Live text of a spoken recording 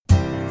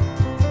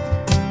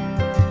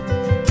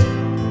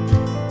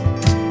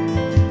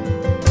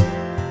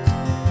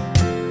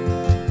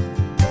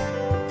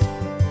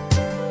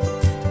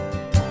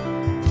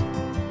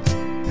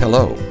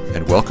Hello,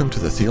 and welcome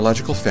to the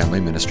Theological Family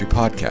Ministry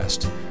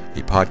Podcast,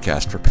 a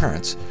podcast for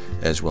parents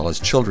as well as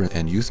children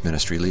and youth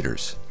ministry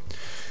leaders.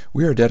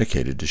 We are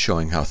dedicated to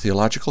showing how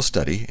theological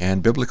study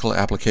and biblical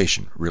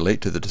application relate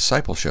to the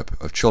discipleship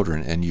of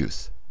children and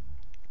youth.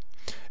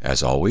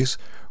 As always,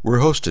 we're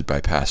hosted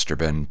by Pastor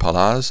Ben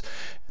Palaz,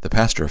 the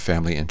pastor of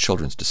family and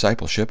children's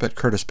discipleship at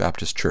Curtis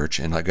Baptist Church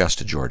in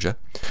Augusta, Georgia,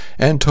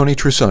 and Tony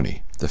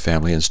Trusoni, the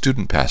family and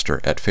student pastor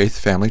at Faith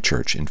Family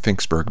Church in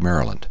Finksburg,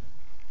 Maryland.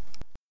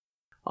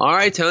 All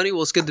right, Tony.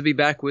 Well, it's good to be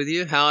back with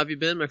you. How have you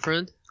been, my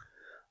friend?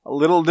 A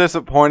little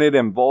disappointed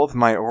in both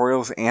my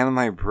Orioles and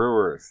my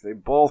Brewers. They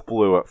both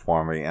blew it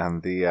for me.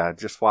 And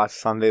just watched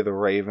Sunday, the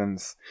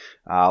Ravens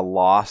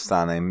lost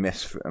on a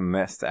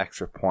missed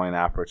extra point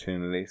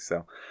opportunity.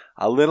 So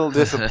a little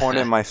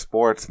disappointed in my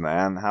sports,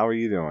 man. How are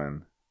you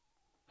doing?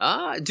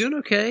 Doing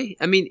okay.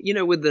 I mean,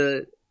 with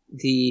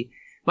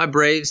my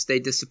Braves, they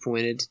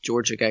disappointed.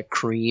 Georgia got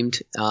creamed.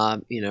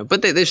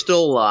 But they're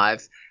still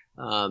alive.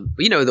 But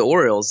the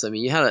Orioles. I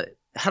mean, you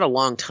had a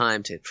long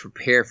time to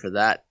prepare for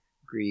that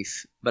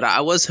grief. But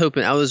I was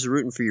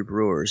rooting for your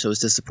Brewers. I was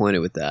disappointed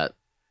with that.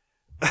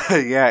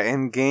 Yeah,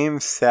 in Game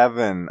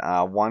 7,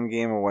 one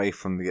game away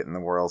from getting the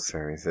World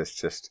Series. It's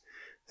just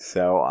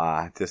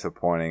so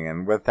disappointing.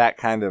 And with that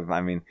kind of,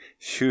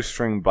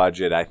 shoestring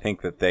budget, I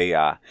think that they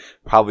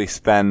probably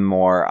spend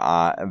more.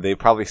 They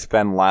probably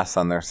spend less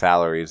on their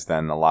salaries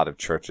than a lot of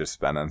churches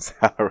spend on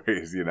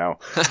salaries.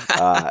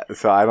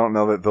 So I don't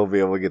know that they'll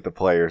be able to get the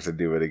players to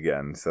do it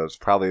again. So it's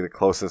probably the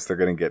closest they're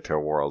going to get to a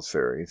World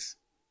Series.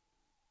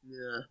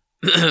 Yeah,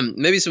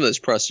 maybe some of those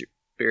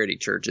prosperity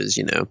churches,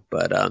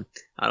 but I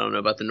don't know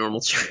about the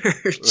normal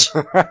church.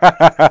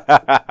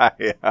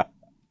 Yeah.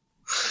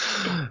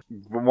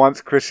 But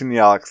once Christian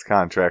Yelik's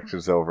contract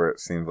is over, it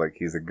seems like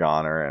he's a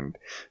goner, and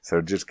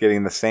so just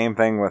getting the same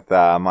thing with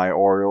my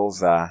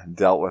Orioles.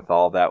 Dealt with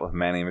all that with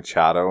Manny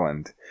Machado,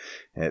 and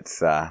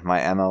it's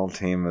my NL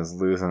team is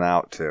losing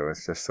out too.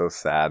 It's just so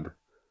sad.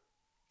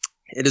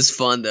 It is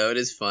fun though. It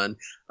is fun.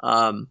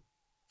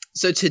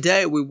 So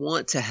today we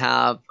want to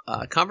have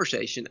a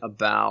conversation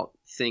about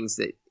things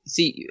that,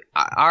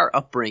 our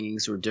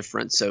upbringings were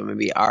different. So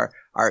maybe our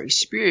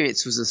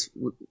experience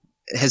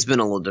has been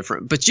a little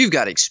different, but you've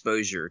got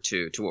exposure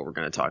to what we're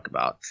going to talk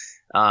about.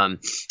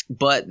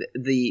 But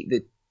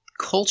the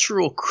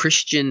cultural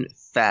Christian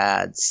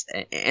fads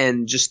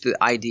and just the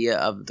idea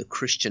of the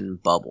Christian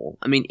bubble.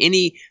 I mean,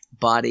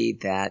 anybody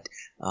that,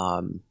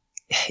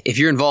 if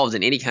you're involved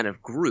in any kind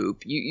of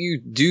group,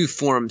 you do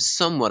form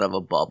somewhat of a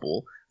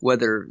bubble,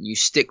 whether you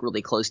stick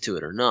really close to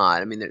it or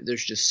not. I mean,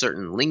 there's just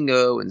certain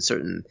lingo and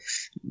certain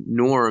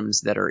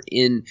norms that are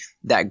in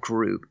that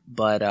group,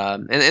 but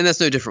and that's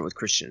no different with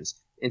Christians.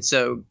 And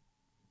so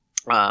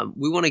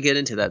we want to get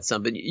into that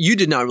some, but you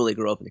did not really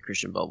grow up in the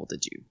Christian bubble,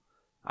 did you?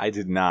 I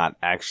did not.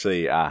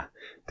 Actually,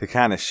 to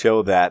kind of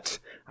show that,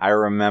 I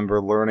remember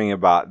learning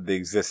about the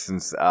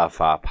existence of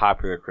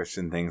popular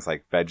Christian things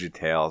like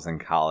VeggieTales in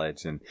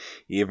college. And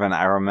even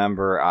I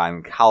remember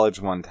in college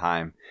one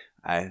time,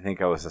 I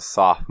think I was a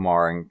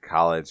sophomore in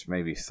college,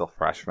 maybe still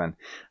freshman,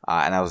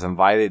 and I was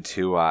invited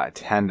to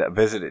attend a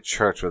visit at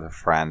church with a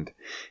friend.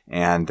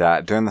 And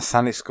during the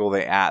Sunday school,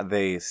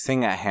 they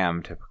sing a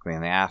hymn typically,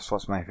 and they asked,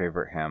 "What's my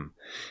favorite hymn?"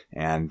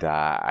 And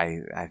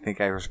I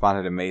think I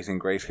responded, "Amazing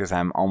Grace," because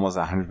I'm almost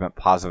 100%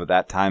 positive at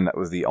that time that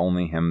was the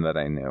only hymn that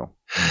I knew.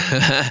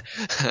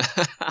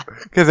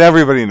 Because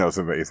everybody knows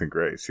Amazing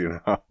Grace,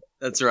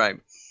 That's right.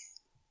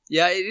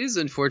 Yeah, it is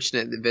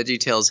unfortunate that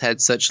VeggieTales had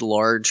such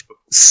large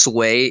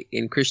sway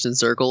in Christian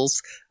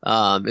circles.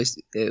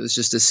 It was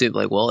just assumed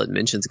it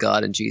mentions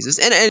God and Jesus,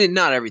 and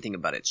not everything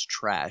about it's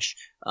trash.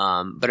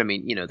 But I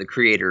mean, the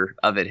creator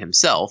of it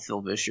himself,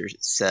 Phil Vischer,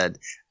 said,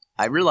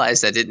 "I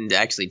realized I didn't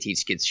actually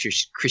teach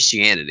kids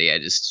Christianity. I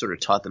just sort of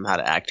taught them how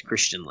to act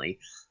Christianly."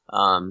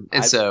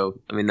 So,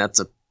 that's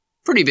a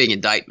pretty big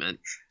indictment.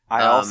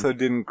 I also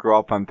didn't grow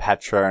up on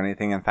Petra or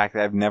anything. In fact,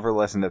 I've never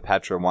listened to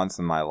Petra once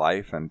in my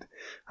life, and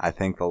I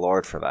thank the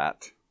Lord for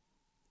that.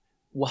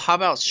 Well, how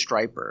about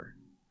Stryper?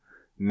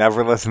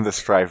 Never listened to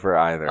Stryper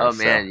either. Oh,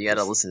 man, you got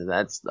to listen to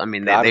that. I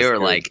mean, they were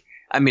good.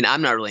 I'm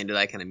not really into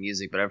that kind of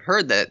music, but I've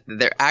heard that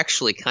they're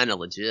actually kind of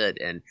legit,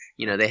 and,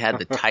 they had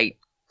the tight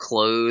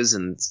clothes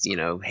and,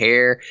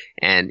 hair,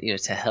 and,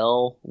 to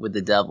hell with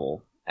the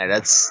devil. And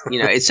that's,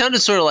 it sounded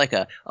sort of like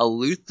a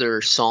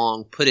Luther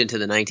song put into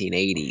the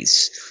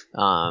 1980s.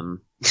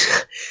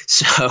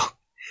 So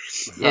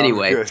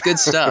anyway, good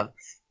stuff.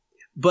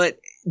 But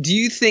do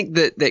you think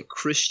that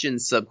Christian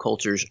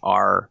subcultures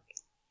are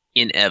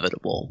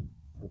inevitable?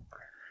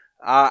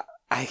 I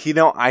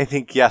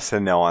think yes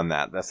and no on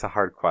that. That's a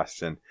hard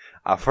question.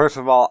 First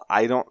of all,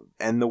 I don't,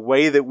 and the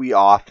way that we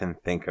often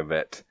think of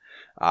it,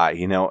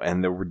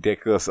 and the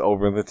ridiculous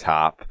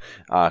over-the-top,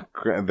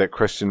 the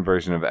Christian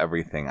version of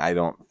everything, I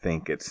don't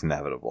think it's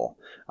inevitable.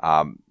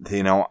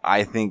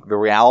 I think the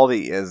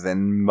reality is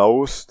in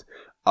most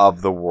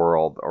of the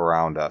world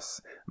around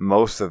us,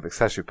 most of,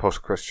 especially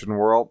post-Christian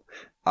world,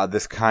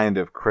 this kind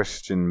of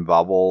Christian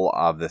bubble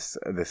of this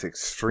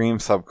extreme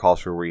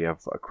subculture where you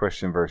have a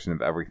Christian version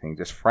of everything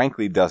just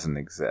frankly doesn't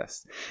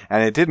exist.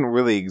 And it didn't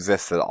really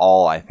exist at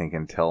all, I think,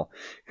 until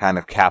kind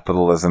of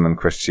capitalism and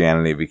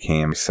Christianity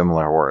became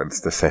similar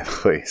words, to say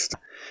the least.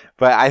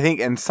 But I think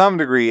in some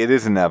degree it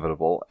is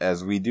inevitable,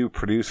 as we do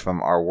produce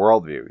from our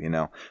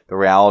worldview. The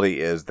reality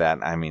is that,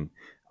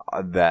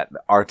 that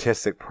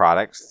artistic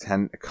products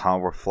tend to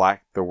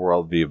reflect the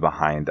worldview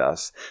behind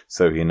us.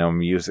 So,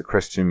 music,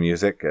 Christian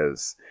music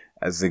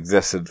has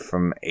existed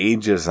from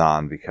ages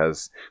on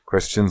because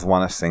Christians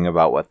want to sing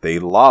about what they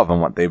love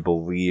and what they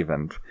believe,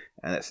 and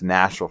it's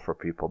natural for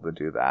people to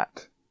do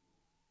that.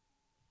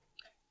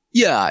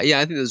 Yeah, I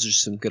think those are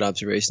some good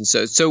observations.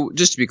 So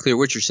just to be clear,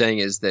 what you're saying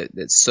is that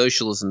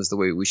socialism is the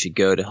way we should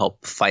go to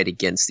help fight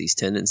against these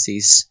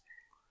tendencies.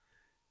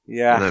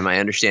 Yeah. Am I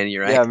understanding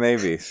you right? Yeah,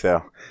 maybe.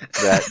 So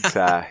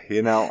that,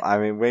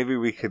 maybe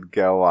we could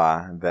go,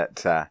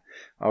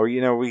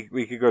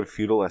 we could go to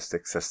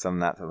feudalistic system.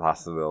 That's a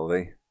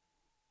possibility.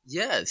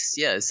 Yes.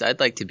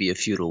 I'd like to be a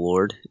feudal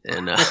lord.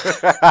 And,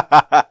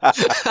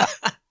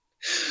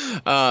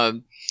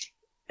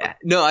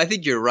 no, I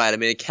think you're right. I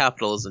mean,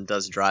 capitalism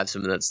does drive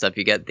some of that stuff.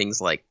 You get things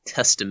like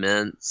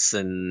testaments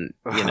and,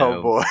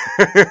 Oh, boy.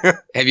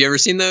 Have you ever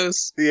seen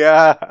those?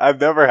 Yeah,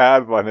 I've never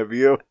had one. Have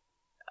you?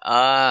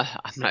 I'm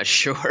not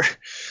sure.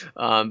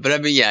 But I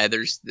mean, yeah,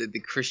 there's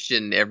the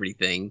Christian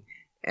everything.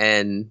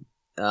 And,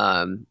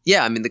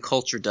 the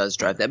culture does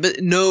drive that.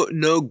 But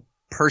no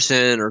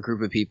person or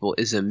group of people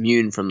is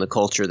immune from the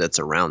culture that's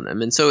around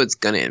them. And so it's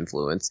going to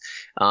influence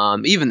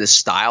even the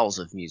styles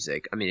of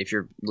music. I mean, if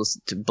you're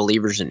listening to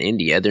believers in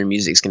India, their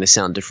music's going to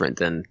sound different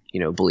than,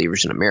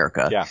 believers in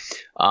America. Yeah.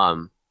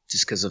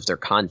 Just because of their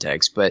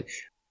context. But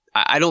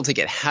I don't think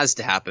it has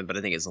to happen, but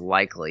I think it's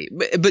likely.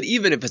 But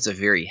even if it's a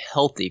very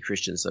healthy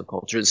Christian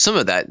subculture, some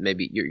of that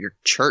maybe your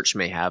church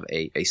may have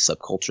a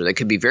subculture that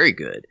could be very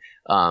good,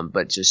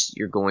 but just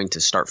you're going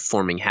to start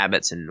forming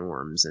habits and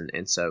norms.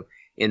 And so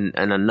in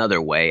another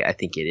way, I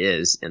think it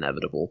is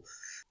inevitable.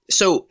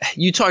 So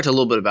you talked a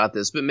little bit about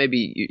this, but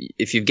maybe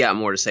if you've got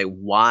more to say,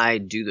 why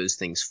do those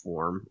things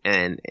form,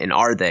 and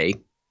are they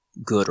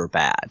good or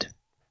bad?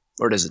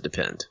 Or does it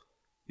depend?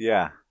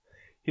 Yeah.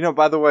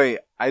 By the way,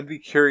 I'd be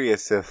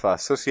curious if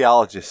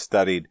sociologists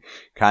studied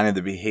kind of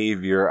the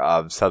behavior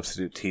of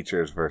substitute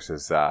teachers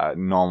versus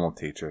normal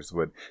teachers.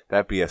 Would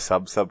that be a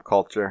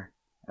subculture?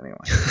 Anyway,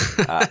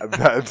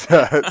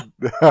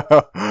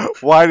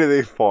 why do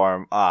they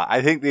form?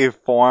 I think they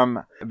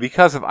form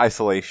because of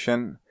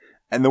isolation.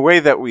 And the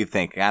way that we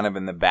think, kind of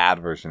in the bad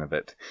version of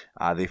it,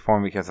 they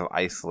form because of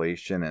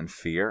isolation and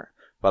fear,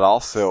 but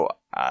also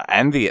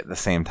envy at the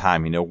same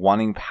time,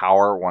 wanting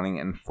power, wanting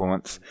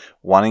influence,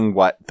 wanting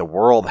what the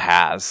world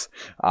has,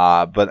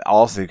 but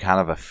also kind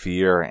of a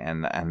fear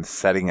and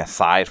setting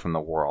aside from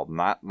the world.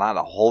 Not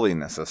a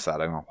holiness of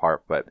setting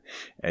apart, but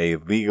a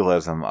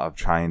legalism of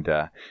trying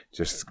to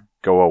just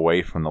go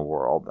away from the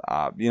world.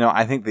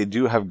 I think they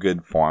do have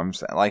good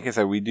forms. Like I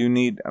said, we do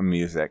need a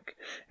music.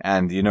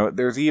 And,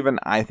 there's even,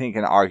 I think,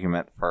 an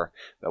argument for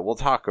that. We'll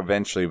talk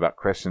eventually about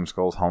Christian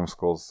schools,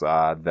 homeschools,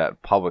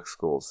 that public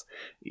schools.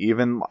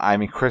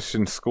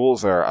 Christian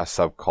schools are a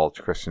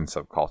Christian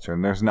subculture,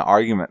 and there's an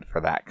argument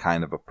for that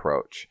kind of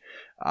approach.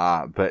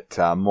 But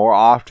more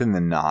often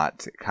than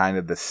not, kind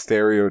of the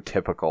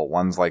stereotypical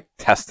ones like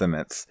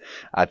testaments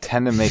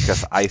tend to make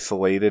us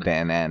isolated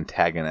and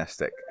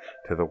antagonistic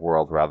to the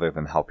world rather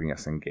than helping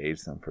us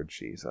engage them for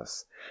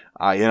Jesus.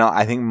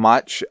 I think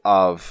much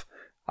of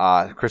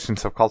Christian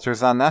subculture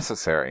is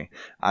unnecessary.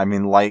 I've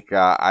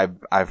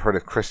heard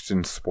of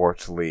Christian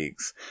sports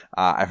leagues.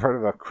 I've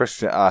heard of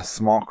a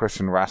small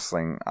Christian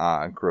wrestling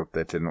group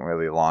that didn't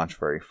really launch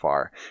very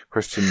far.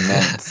 Christian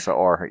mints,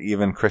 or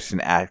even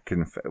Christian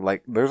action.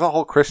 There's a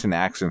whole Christian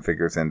action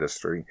figures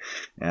industry,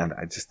 and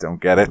I just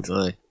don't get it.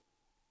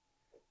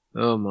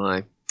 Oh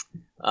my.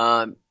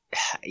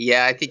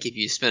 Yeah, I think if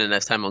you spend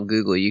enough time on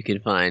Google, you can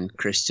find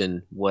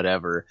Christian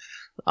whatever.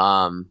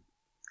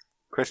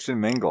 Christian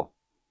mingle.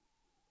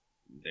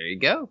 There you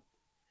go.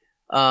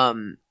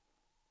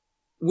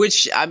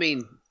 Which, I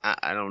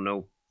don't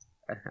know.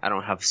 I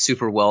don't have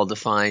super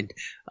well-defined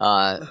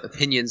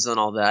opinions on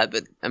all that,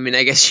 but,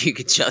 I guess you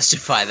could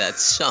justify that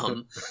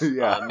some.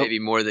 Yeah. Maybe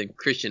more than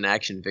Christian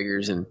action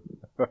figures and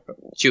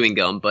chewing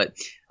gum. But,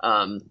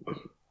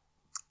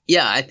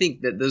 yeah, I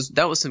think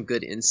that was some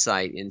good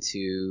insight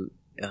into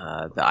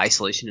the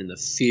isolation and the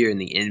fear and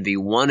the envy,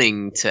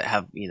 wanting to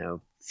have,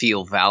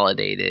 feel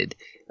validated.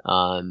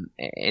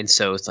 And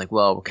so it's like,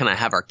 well, we're kind of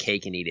have our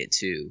cake and eat it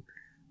too.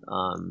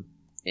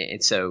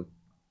 And so,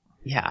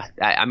 yeah,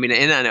 I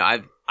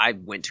know I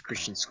went to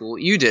Christian school.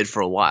 You did for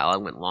a while. I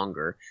went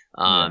longer.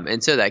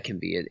 And so that can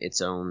be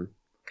its own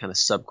kind of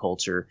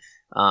subculture.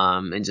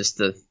 And just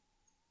the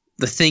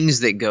things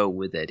that go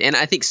with it. And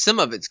I think some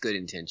of it's good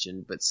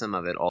intention, but some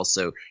of it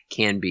also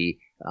can be,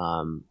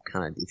 kind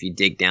of, if you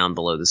dig down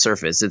below the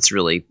surface, it's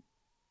really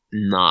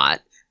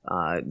not,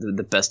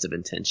 the best of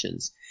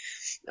intentions.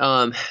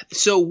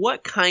 So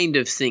what kind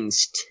of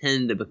things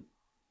tend to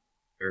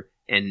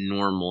and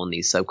normal in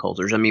these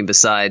subcultures? I mean,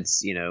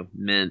 besides,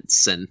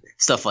 mints and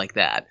stuff like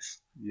that.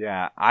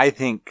 Yeah, I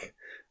think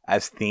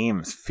as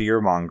themes,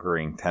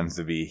 fear-mongering tends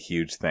to be a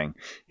huge thing,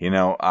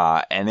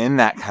 and in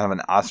that kind of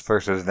an us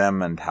versus them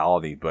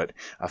mentality, but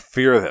a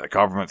fear that the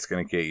government's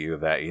going to get you,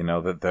 that,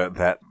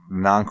 that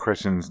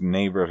non-Christians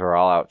neighbors are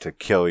all out to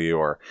kill you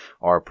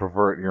or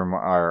pervert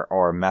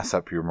or mess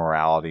up your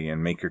morality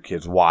and make your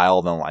kids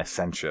wild and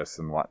licentious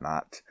and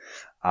whatnot.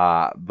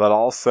 But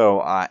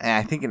also, and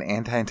I think an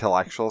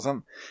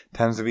anti-intellectualism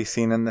tends to be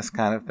seen in this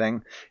kind of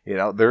thing.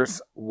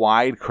 There's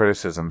wide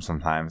criticism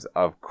sometimes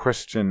of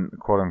Christian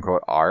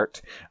quote-unquote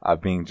art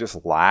being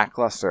just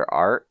lackluster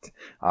art,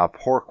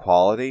 poor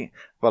quality,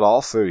 but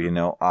also,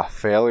 a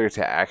failure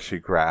to actually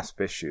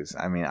grasp issues.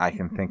 I mean, I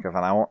can think of,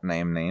 and I won't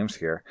name names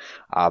here,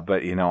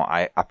 but,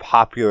 a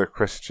popular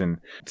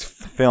Christian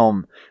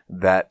film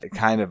that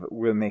kind of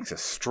really makes a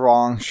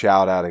strong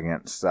shout out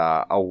against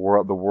the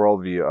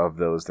worldview of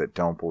those that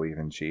don't believe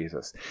in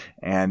Jesus.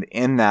 And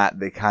in that,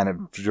 they kind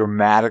of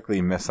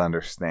dramatically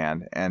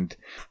misunderstand and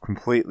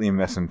completely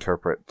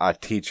misinterpret a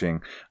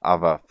teaching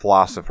of a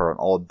philosopher, an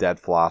old dead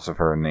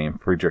philosopher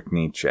named Friedrich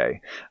Nietzsche.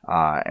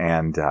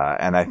 And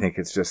I think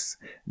it's just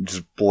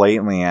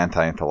blatantly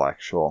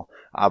anti-intellectual,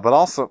 but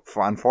also,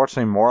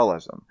 unfortunately,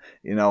 moralism.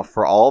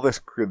 For all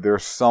this,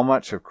 there's so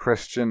much of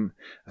Christian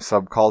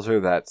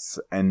subculture that's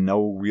in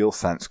no real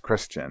sense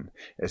Christian.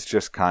 It's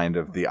just kind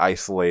of the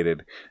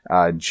isolated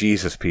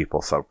Jesus people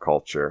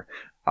subculture.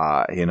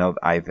 I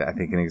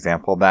think an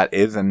example of that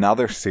is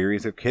another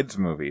series of kids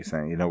movies,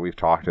 and we've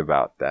talked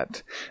about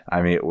that.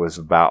 I mean, it was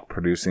about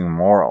producing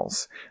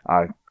morals.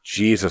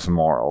 Jesus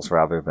morals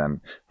rather than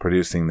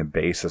producing the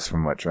basis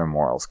from which our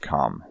morals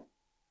come.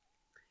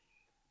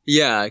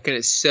 Yeah, kind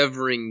of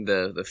severing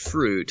the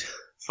fruit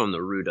from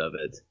the root of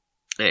it.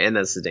 And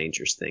that's the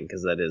dangerous thing,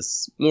 because that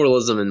is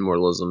moralism, and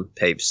moralism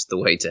paves the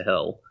way to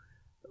hell.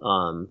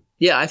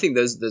 Yeah, I think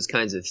those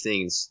kinds of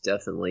things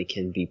definitely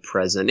can be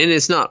present, and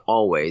it's not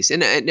always.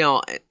 And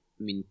now, I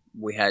mean,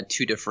 we had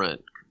two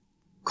different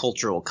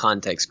cultural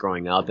contexts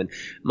growing up, and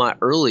my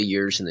early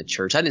years in the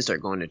church, I didn't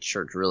start going to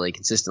church really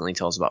consistently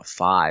until I was about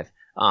 5.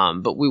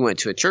 But we went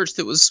to a church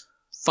that was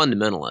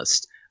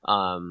fundamentalist.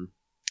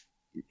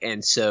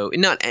 And so,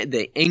 not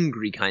the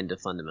angry kind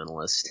of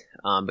fundamentalist,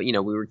 but,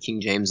 we were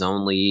King James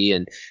only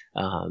and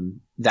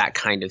that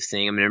kind of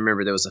thing. I mean, I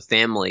remember there was a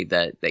family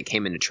that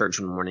came into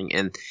church one morning,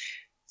 and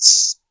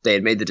they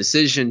had made the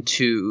decision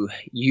to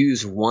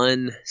use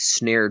one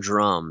snare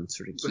drum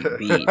sort of keep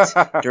beat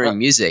during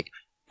music.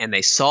 And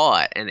they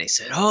saw it, and they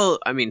said,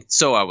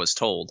 so I was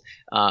told,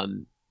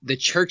 the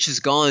church has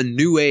gone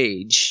New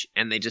Age,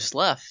 and they just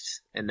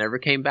left and never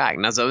came back.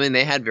 Now, so,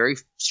 they had very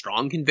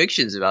strong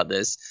convictions about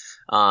this.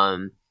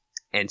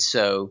 And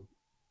so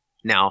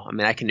now,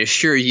 I can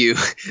assure you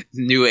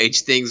New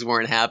Age things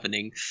weren't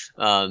happening.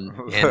 And,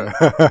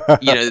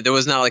 there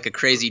was not like a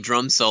crazy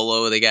drum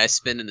solo with a guy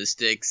spinning the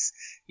sticks,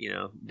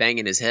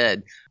 banging his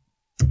head.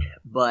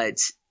 But,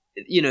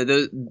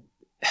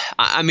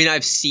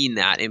 I've seen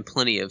that in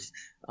plenty of,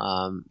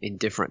 in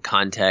different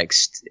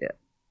contexts,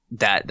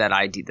 that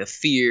idea, the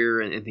fear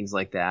and things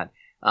like that,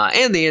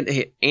 and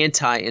the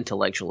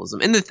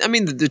anti-intellectualism. And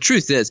the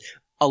truth is,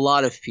 a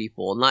lot of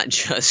people, not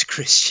just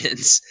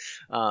Christians,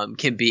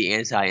 can be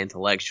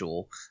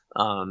anti-intellectual.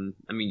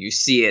 You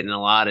see it in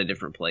a lot of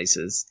different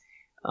places.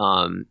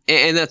 And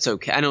that's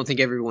okay. I don't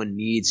think everyone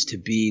needs to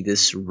be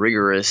this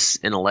rigorous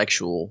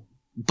intellectual.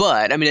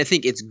 But, I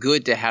think it's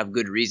good to have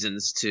good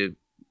reasons to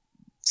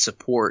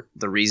support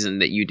the reason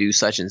that you do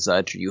such and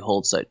such, or you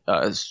hold such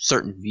a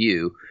certain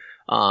view.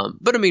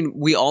 But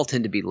we all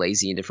tend to be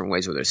lazy in different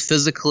ways, whether it's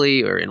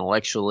physically or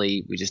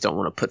intellectually. We just don't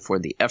want to put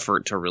forth the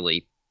effort to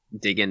really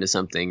dig into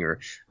something, or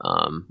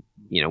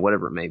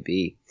whatever it may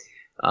be.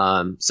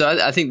 So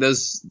I think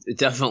those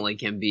definitely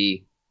can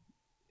be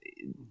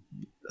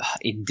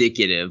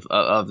indicative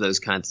of those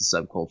kinds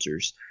of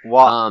subcultures.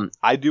 Well,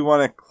 I do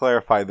want to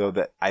clarify, though,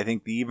 that I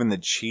think even the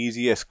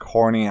cheesiest,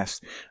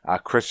 corniest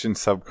Christian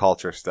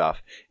subculture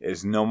stuff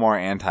is no more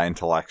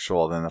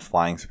anti-intellectual than the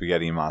flying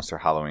spaghetti monster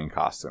Halloween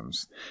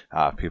costumes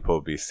people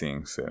will be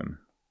seeing soon.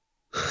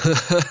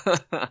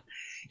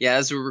 Yeah,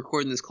 as we're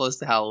recording this close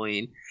to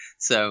Halloween.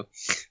 So,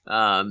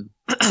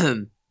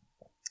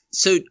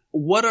 so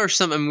what are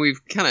some,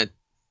 we've kind of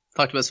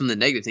talked about some of the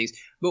negative things,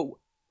 but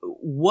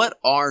what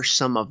are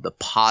some of the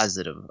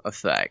positive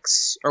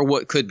effects, or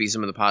what could be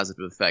some of the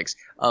positive effects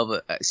of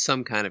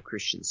some kind of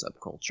Christian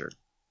subculture?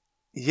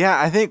 Yeah,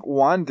 I think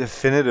one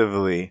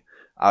definitively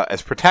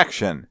is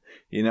protection,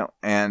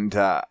 and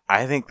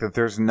I think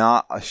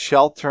that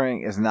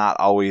sheltering is not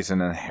always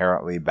an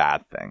inherently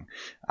bad thing.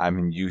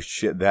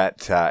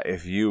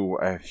 If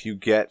you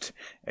get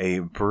a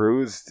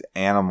bruised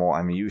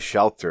animal, you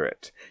shelter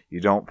it.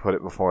 You don't put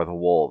it before the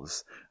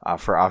wolves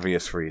for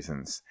obvious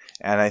reasons.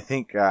 And I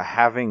think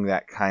having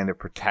that kind of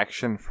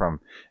protection from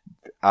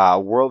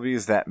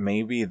worldviews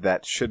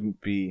that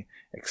shouldn't be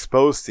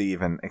exposed to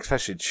even,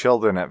 especially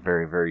children at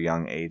very, very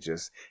young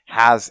ages,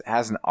 has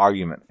an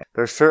argument.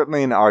 There's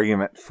certainly an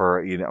argument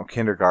for,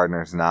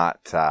 kindergartners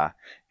not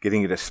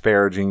getting a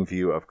disparaging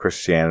view of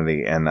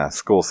Christianity in a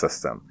school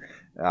system,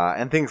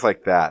 and things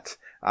like that.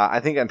 I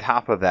think on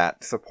top of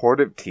that,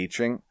 supportive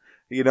teaching.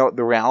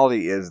 The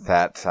reality is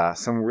that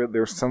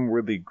there's some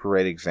really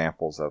great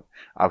examples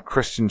of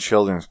Christian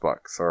children's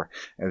books, or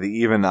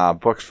even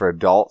books for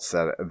adults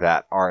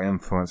that are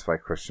influenced by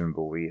Christian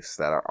beliefs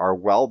that are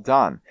well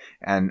done,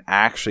 and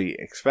actually,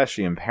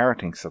 especially in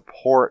parenting,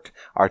 support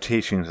our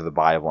teachings of the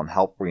Bible and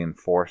help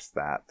reinforce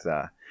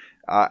that.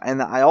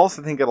 And I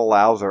also think it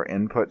allows our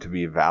input to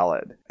be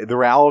valid. The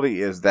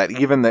reality is that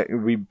even that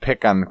we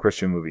pick on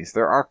Christian movies,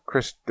 there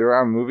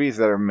are movies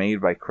that are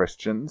made by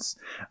Christians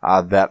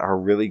that are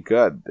really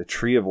good. The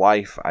Tree of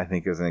Life, I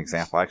think, is an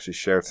example. I actually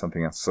shared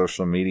something on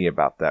social media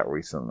about that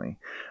recently.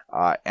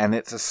 And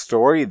it's a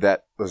story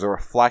that was a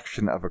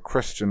reflection of a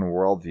Christian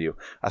worldview,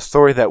 a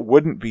story that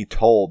wouldn't be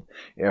told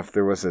if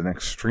there was an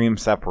extreme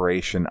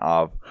separation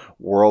of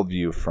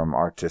worldview from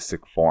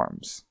artistic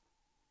forms.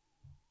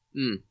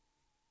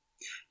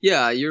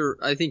 Yeah,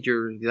 I think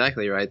you're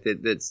exactly right.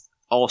 That's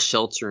all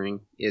sheltering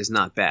is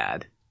not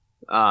bad,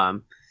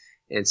 and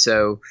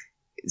so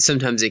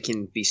sometimes it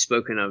can be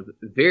spoken of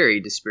very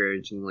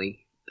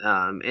disparagingly,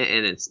 and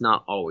it's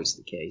not always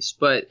the case.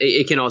 But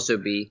it can also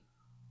be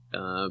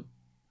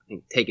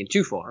taken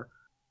too far.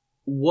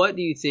 What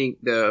do you think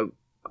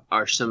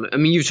are some? I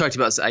mean, you've talked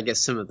about, I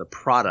guess, some of the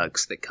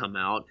products that come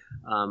out,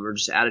 or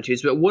just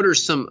attitudes. But what are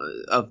some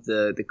of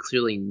the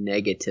clearly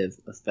negative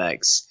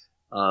effects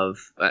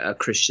of a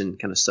Christian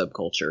kind of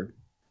subculture?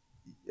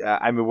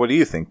 I mean, what do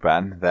you think,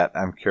 Ben? That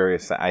I'm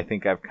curious. I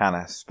think I've kind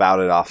of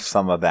spouted off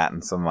some of that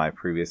in some of my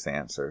previous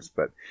answers,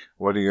 but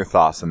what are your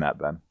thoughts on that,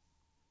 Ben?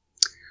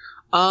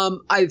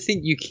 I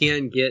think you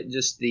can get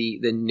just the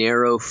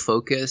narrow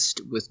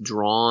focused,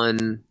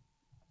 withdrawn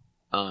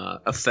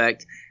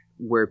effect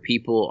where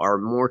people are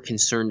more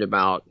concerned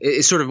about,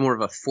 it's sort of more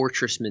of a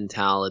fortress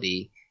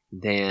mentality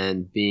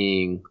than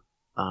being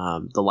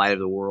the light of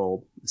the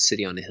world,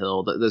 city on a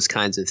hill, those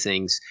kinds of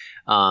things.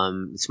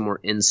 It's more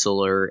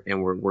insular,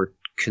 and we're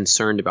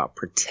concerned about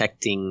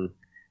protecting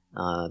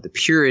the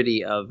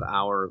purity of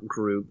our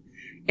group.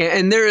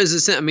 And there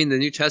is the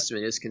New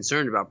Testament is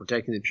concerned about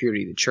protecting the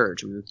purity of the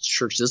church. I mean,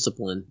 church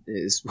discipline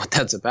is what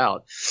that's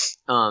about.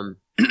 But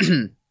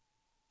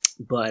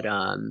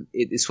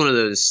it's one of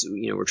those,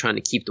 we're trying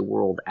to keep the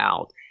world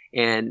out.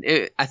 And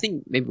I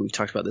think maybe we've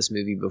talked about this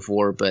movie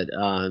before, but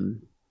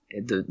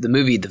the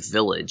movie The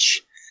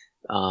Village,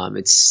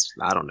 it's,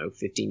 I don't know,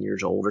 15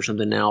 years old or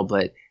something now,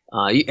 but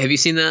have you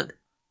seen that?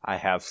 I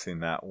have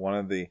seen that. One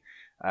of the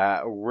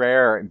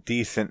rare,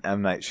 decent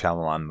M. Night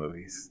Shyamalan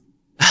movies.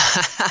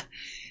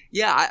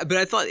 Yeah, but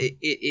I thought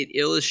it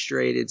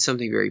illustrated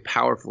something very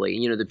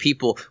powerfully. The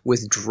people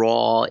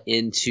withdraw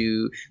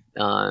into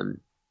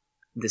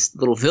this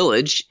little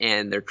village,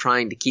 and they're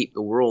trying to keep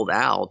the world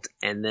out,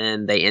 and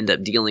then they end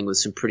up dealing with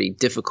some pretty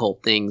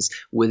difficult things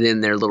within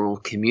their little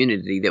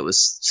community that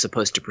was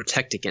supposed to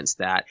protect against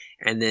that.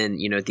 And then,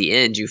 at the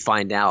end, you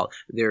find out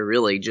they're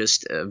really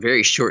just a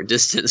very short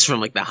distance from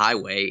like the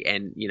highway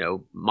and,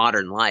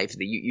 modern life.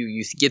 That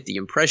you get the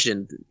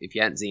impression, if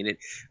you hadn't seen it,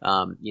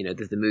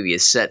 that the movie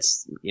is set,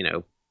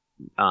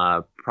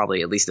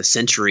 probably at least a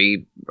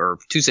century or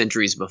 2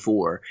 centuries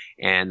before,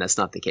 and that's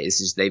not the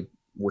case. It's they've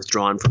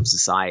withdrawn from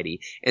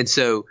society. And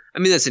so,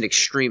 that's an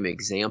extreme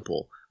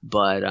example,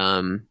 but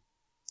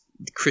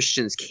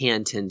Christians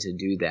can tend to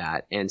do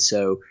that. And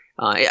so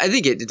I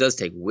think it does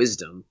take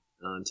wisdom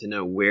to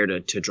know where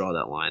to draw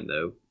that line,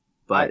 though.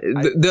 But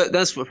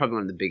that's probably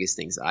one of the biggest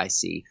things I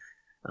see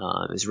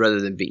is rather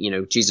than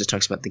Jesus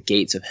talks about the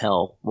gates of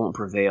hell won't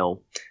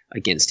prevail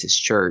against his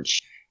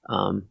church.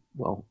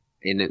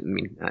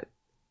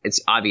 It's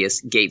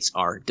obvious gates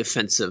are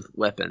defensive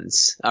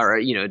weapons,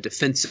 or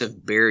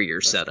defensive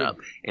barrier set up.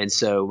 And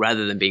so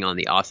rather than being on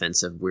the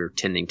offensive, we're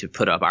tending to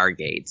put up our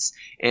gates.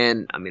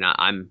 And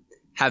I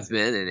have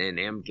been and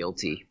am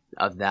guilty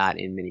of that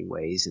in many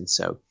ways. And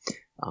so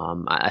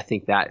I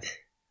think that's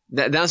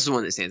the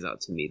one that stands out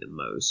to me the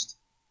most.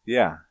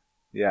 Yeah.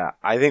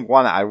 I think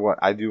one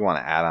I do want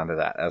to add on to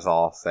that, as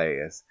I'll say,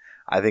 is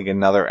I think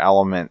another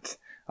element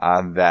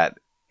that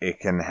it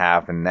can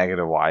have in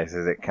negative wise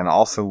is it can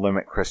also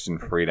limit Christian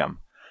freedom,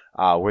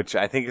 which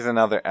I think is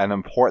an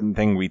important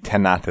thing we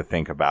tend not to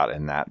think about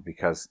in that,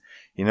 because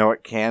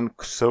it can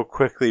so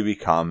quickly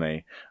become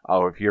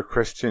if you're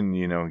Christian,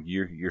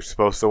 you're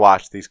supposed to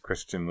watch these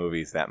Christian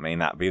movies that may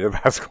not be the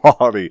best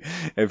quality.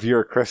 If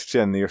you're a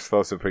Christian, you're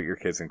supposed to put your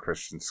kids in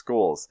Christian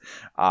schools.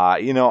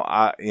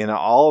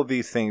 All of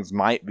these things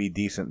might be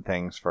decent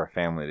things for a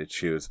family to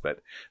choose,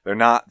 but they're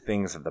not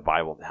things that the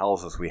Bible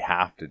tells us we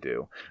have to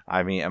do.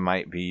 It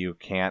might be you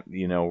can't,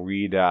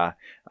 read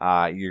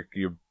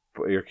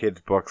your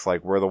kids' books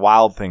like Where the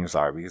Wild Things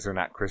Are, because they're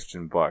not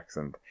Christian books.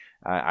 And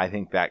I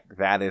think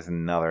that is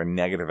another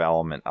negative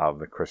element of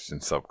the Christian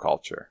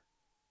subculture.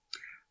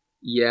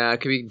 Yeah,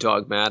 it could be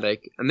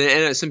dogmatic.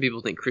 And some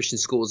people think Christian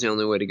school is the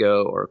only way to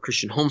go, or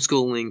Christian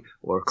homeschooling,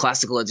 or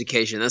classical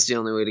education, that's the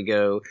only way to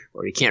go,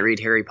 or you can't read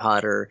Harry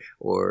Potter,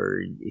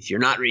 or if you're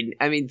not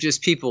reading,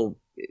 just people,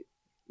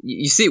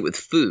 you see it with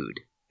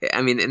food.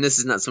 I mean, and this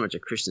is not so much a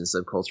Christian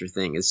subculture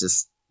thing. It's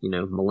just,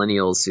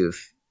 millennials who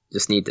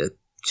just need to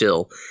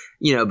chill,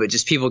 but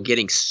just people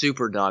getting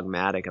super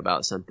dogmatic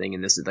about something.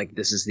 And this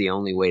is the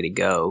only way to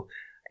go.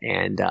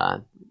 And,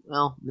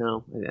 well,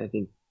 no, I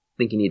think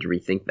you need to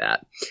rethink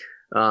that.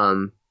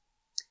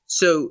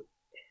 So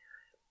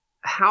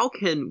how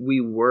can we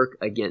work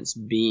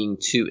against being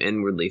too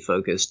inwardly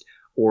focused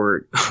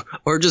or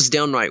just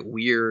downright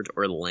weird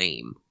or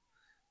lame?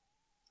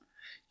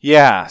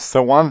 Yeah,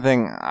 so one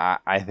thing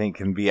I think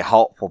can be a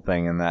helpful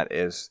thing, and that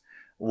is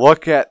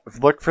look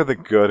for the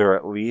good, or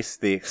at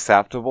least the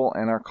acceptable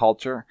in our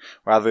culture,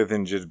 rather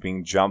than just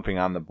jumping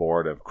on the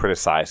board of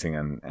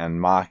criticizing and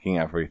mocking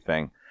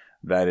everything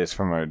that is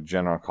from a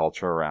general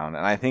culture around.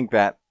 And I think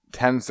that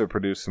tends to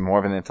produce more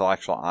of an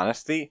intellectual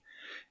honesty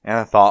and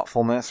a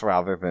thoughtfulness,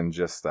 rather than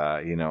just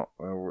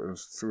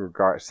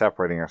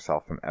separating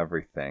ourselves from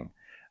everything.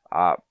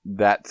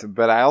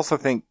 But I also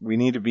think we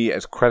need to be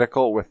as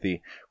critical with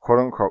the quote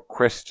unquote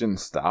Christian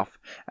stuff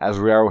as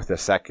we are with the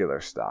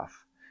secular stuff.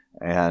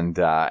 And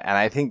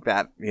I think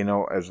that,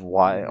 is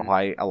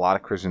why a lot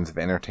of Christians have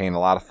entertained a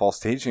lot of false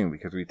teaching,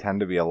 because we tend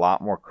to be a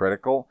lot more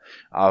critical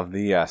of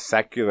the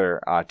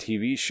secular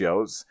TV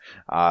shows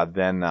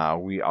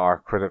than we are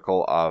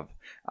critical of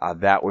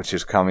that which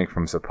is coming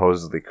from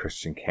supposedly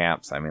Christian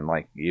camps. I mean,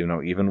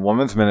 even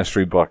women's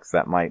ministry books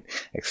that might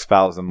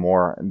espouse a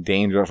more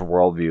dangerous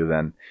worldview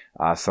than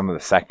some of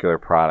the secular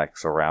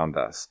products around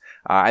us.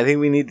 I think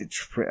we need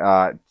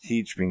to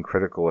teach being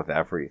critical with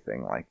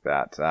everything like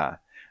that.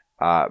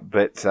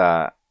 But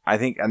I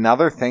think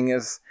another thing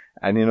is,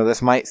 and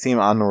this might seem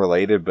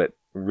unrelated, but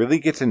really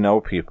get to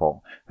know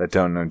people that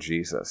don't know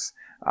Jesus.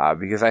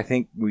 Because I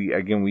think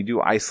we do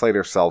isolate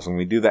ourselves when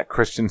we do that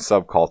Christian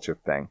subculture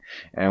thing,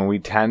 and we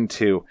tend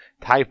to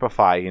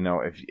typify,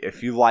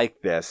 if you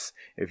like this,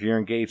 if you're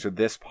engaged with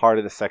this part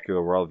of the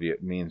secular worldview,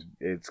 it means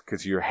it's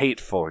because you're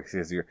hateful,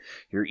 because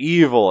you're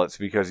evil, it's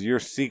because you're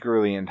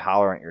secretly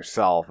intolerant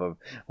yourself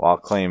while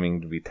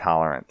claiming to be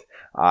tolerant.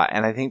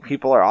 And I think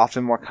people are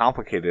often more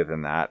complicated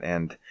than that,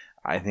 and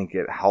I think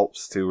it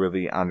helps to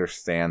really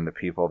understand the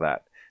people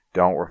that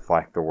don't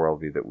reflect the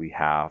worldview that we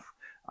have.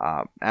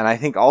 And I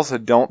think also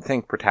don't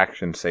think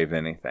protection saves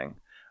anything.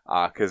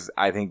 Because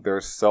I think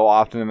there's so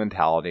often a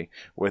mentality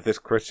with this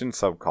Christian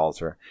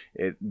subculture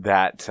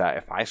that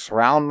if I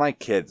surround my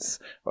kids,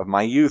 with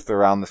my youth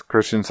around this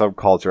Christian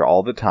subculture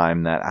all the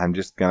time, that I'm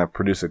just going to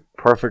produce a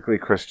perfectly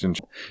Christian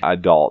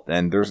adult.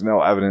 And there's no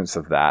evidence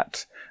of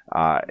that.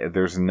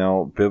 There's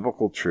no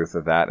biblical truth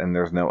of that. And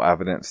there's no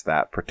evidence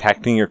that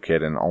protecting your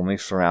kid and only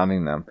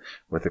surrounding them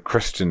with the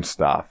Christian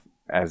stuff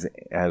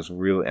has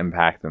real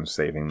impact on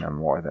saving them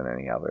more than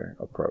any other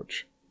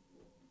approach.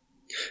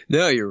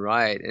 No, you're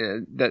right.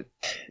 And that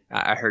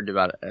I heard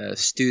about a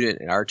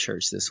student at our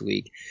church this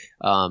week.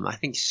 I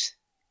think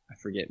I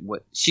forget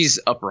what, she's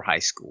upper high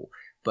school,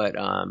 but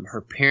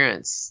her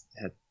parents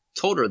had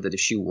told her that if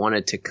she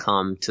wanted to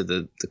come to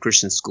the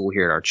Christian school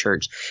here at our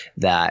church,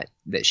 that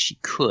she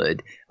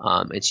could.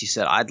 And she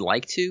said, I'd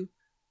like to,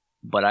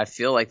 but I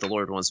feel like the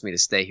Lord wants me to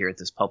stay here at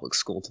this public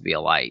school to be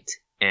a light.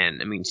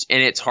 And I mean,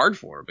 and it's hard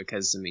for her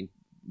because, I mean,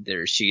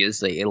 there she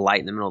is, a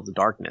light in the middle of the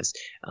darkness.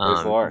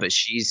 But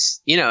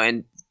she's,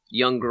 and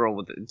young girl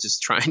with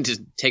just trying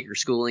to take her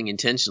schooling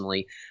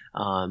intentionally,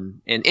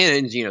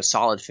 and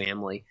solid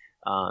family.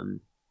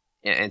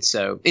 And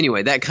so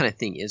anyway, that kind of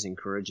thing is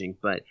encouraging.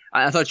 But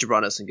I thought you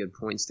brought up some good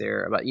points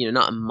there about,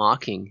 not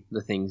mocking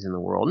the things in the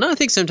world. No, I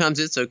think sometimes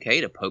it's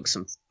okay to poke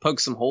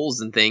some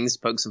holes in things,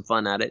 poke some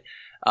fun at it.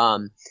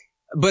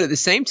 But at the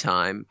same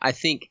time, I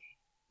think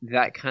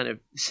that kind of,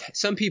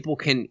 some people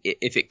can,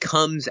 if it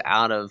comes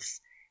out of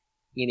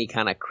any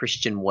kind of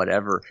Christian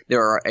whatever,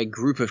 there are a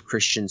group of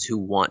Christians who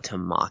want to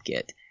mock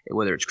it,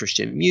 whether it's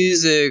Christian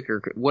music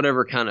or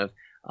whatever kind of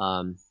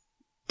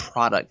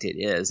product it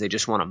is. They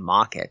just want to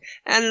mock it.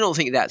 And I don't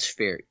think that's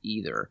fair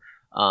either.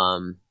 I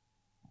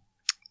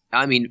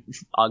mean,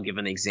 I'll give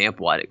an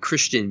example at it.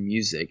 Christian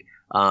music.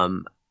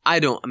 I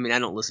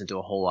don't listen to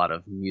a whole lot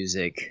of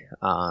music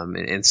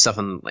and stuff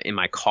in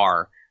my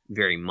car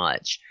very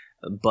much.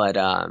 But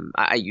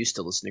I used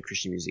to listen to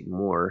Christian music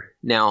more.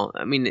 Now,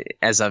 I mean,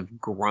 as I've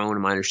grown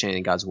in my understanding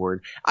of God's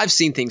word, I've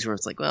seen things where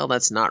it's like, well,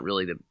 that's not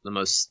really the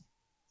most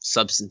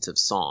substantive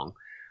song.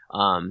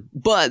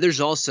 But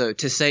there's also,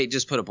 to say,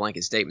 just put a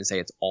blanket statement and say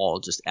it's all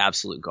just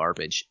absolute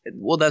garbage.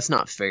 Well, that's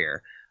not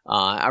fair.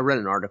 I read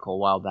an article a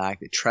while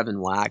back that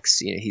Trevin Wax,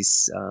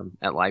 he's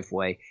at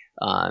Lifeway,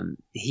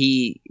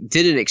 he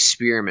did an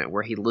experiment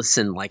where he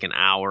listened like an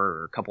hour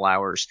or a couple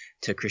hours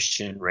to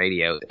Christian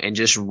radio and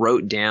just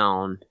wrote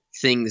down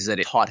things that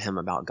it taught him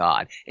about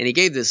God. And he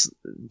gave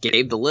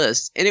the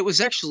list, and it was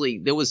actually,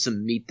 there was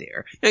some meat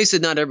there. Now, he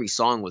said not every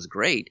song was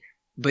great,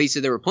 but he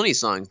said there were plenty of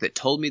songs that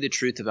told me the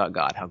truth about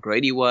God, how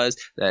great he was,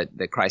 that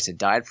Christ had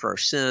died for our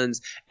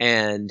sins.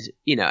 And,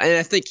 and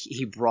I think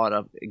he brought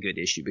up a good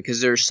issue,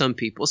 because there are some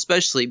people,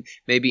 especially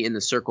maybe in the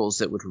circles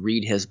that would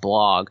read his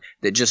blog,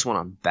 that just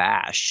want to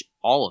bash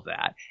all of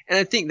that. And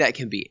I think that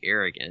can be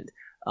arrogant.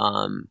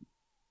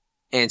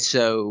 And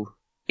so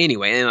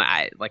anyway, and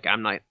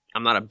I'm not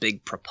I'm not a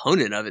big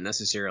proponent of it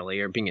necessarily,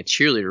 or being a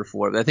cheerleader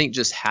for it, but I think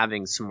just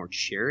having some more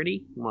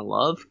charity, more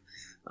love.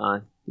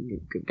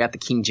 Got the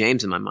King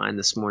James in my mind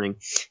this morning.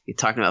 You're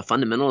talking about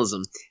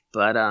fundamentalism,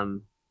 but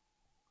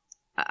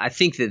I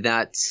think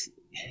that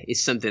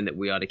is something that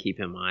we ought to keep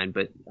in mind.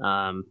 But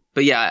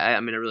yeah, I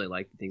mean, I really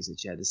like the things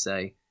that you had to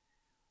say.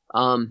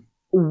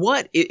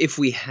 What if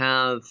we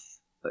have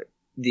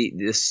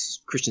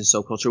this Christian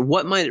soul culture?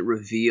 What might it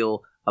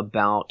reveal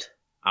about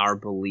our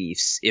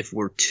beliefs if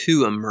we're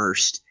too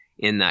immersed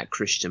in that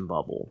Christian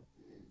bubble?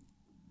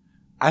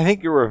 I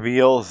think it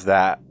reveals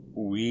that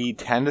we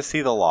tend to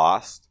see the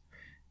lost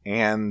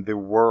and the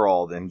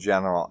world in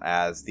general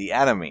as the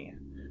enemy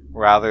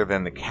rather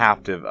than the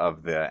captive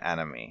of the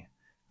enemy.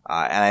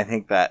 And I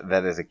think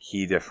that is a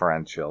key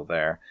differential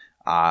there.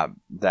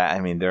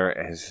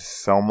 There is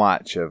so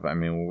much of,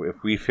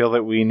 if we feel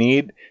that we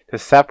need to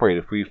separate,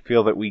 if we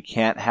feel that we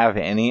can't have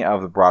any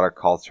of the broader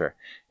culture,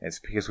 it's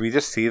because we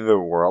just see the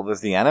world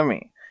as the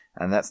enemy.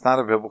 And that's not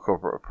a biblical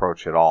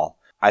approach at all.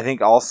 I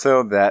think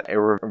also that it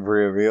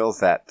reveals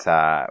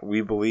that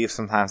we believe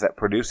sometimes that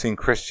producing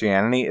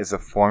Christianity is a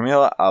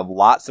formula of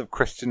lots of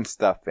Christian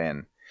stuff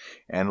in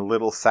and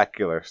little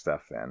secular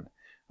stuff in.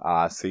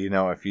 So,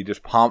 if you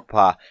just pump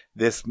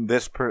this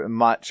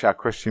much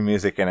Christian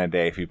music in a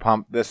day, if you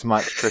pump this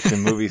much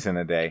Christian movies in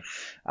a day,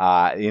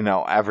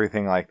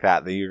 everything like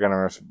that you're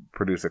going to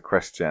produce a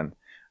Christian.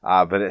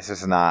 But it's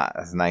just not,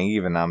 it's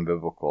naive and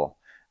unbiblical.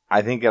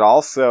 I think it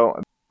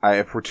also,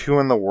 if we're too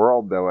in the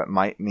world, though, it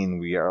might mean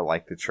we are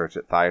like the church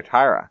at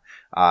Thyatira.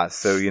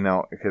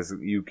 Because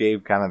you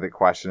gave kind of the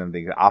question of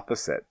the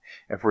opposite.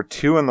 If we're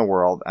too in the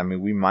world,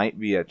 we might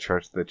be the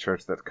church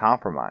that's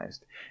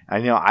compromised.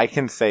 And, I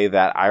can say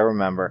that I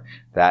remember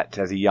that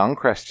as a young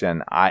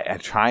Christian, I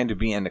trying to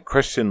be into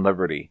Christian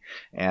liberty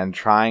and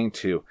trying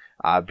to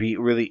be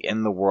really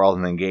in the world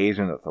and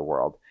engaging with the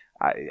world.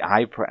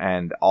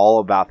 And all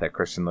about that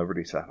Christian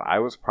liberty stuff. I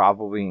was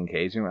probably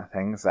engaging with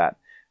things that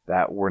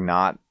were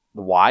not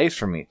wise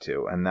for me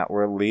to, and that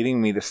were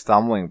leading me to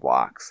stumbling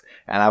blocks.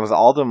 And I was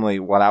ultimately,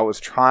 what I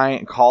was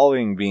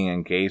calling being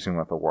engaging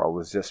with the world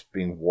was just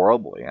being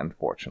worldly,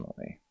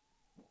 unfortunately.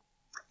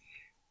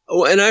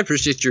 Oh, and I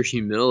appreciate your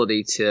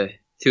humility to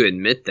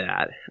admit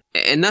that.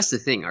 And that's the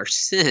thing, our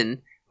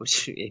sin,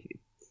 which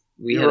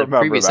we had a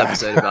previous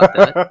episode about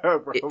that.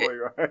 Probably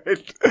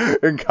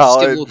right. In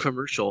college. Just a little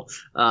commercial.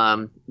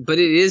 But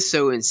it is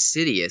so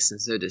insidious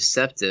and so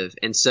deceptive.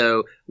 And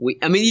so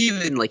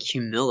even like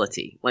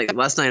humility. Like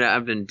last night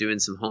I've been doing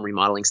some home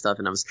remodeling stuff,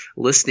 and I was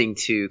listening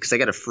to, because I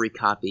got a free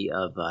copy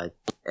of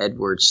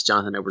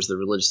Jonathan Edwards' The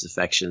Religious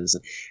Affections.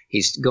 And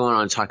he's going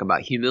on to talk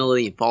about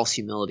humility and false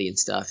humility and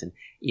stuff. And,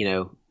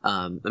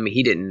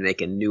 he didn't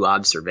make a new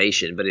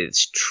observation, but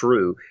it's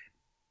true.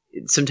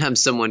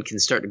 Sometimes someone can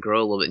start to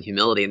grow a little bit in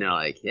humility, and they're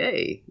like,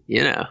 hey,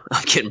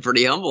 I'm getting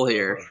pretty humble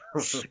here.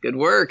 Good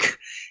work.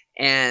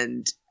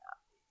 And,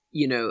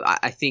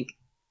 I think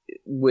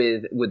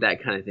with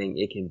that kind of thing,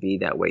 it can be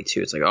that way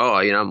too. It's like,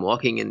 I'm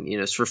walking in,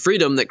 it's for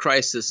freedom that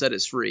Christ has set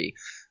us free.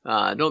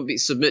 Don't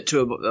submit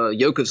to a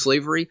yoke of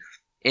slavery.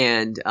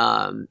 And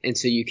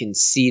so you can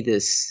see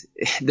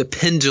the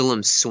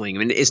pendulum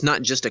swing. It's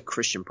not just a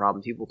Christian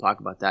problem. People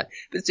talk about that,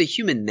 but it's a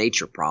human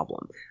nature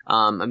problem.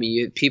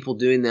 You have people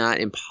doing that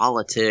in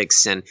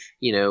politics and,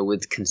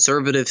 with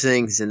conservative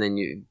things, and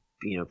then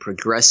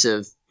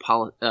progressive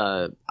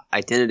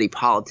identity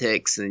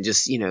politics, and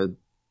just,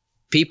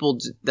 people,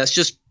 that's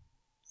just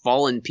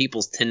fallen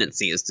people's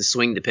tendency is to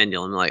swing the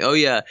pendulum. Like, oh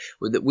yeah,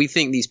 we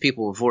think these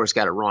people before us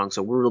got it wrong,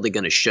 so we're really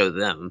going to show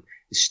them,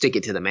 stick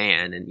it to the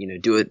man,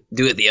 and do it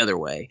the other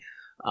way.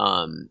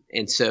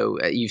 And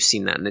so you've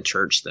seen that in the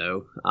church,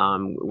 though,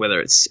 whether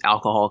it's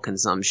alcohol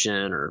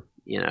consumption or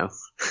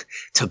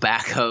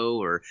tobacco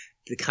or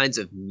the kinds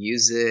of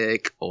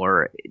music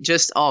or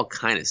just all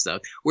kind of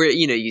stuff where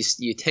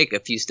you take a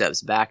few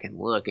steps back and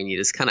look, and you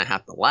just kind of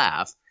have to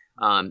laugh,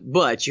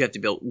 but you have to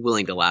be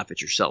willing to laugh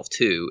at yourself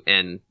too,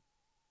 and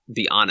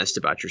be honest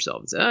about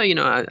yourself and say,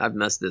 I've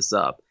messed this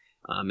up.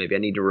 Maybe I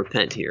need to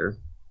repent here.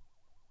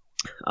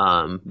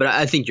 But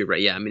I think you're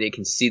right. Yeah, it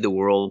can see the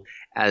world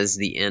as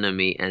the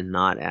enemy and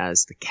not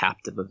as the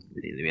captive of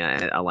the enemy.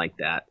 I like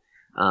that.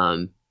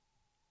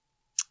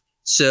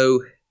 So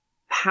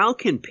how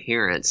can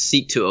parents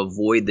seek to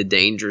avoid the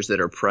dangers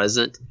that are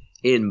present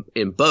in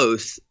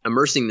both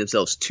immersing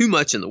themselves too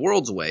much in the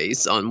world's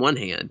ways on one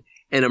hand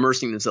and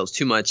immersing themselves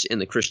too much in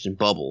the Christian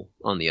bubble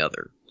on the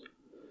other?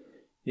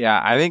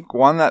 Yeah, I think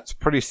one that's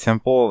pretty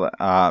simple,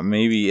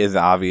 maybe is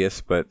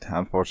obvious, but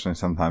unfortunately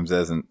sometimes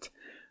isn't,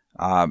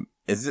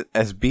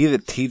 is be the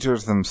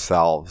teachers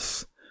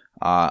themselves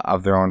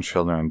of their own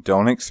children.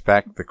 Don't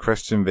expect the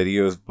Christian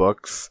videos,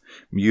 books,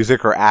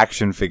 music, or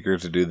action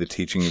figures to do the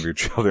teaching of your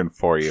children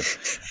for you.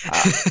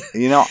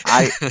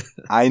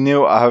 I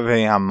knew of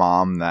a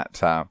mom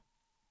that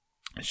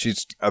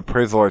she's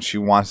praise the Lord. She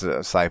wants a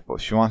disciple.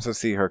 She wants to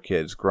see her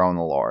kids grow in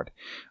the Lord.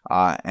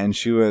 And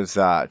she was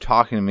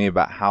talking to me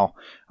about how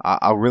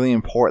a really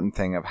important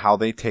thing of how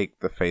they take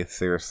the faith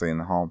seriously in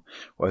the home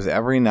was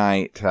every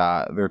night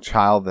their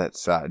child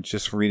that's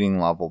just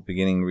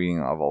beginning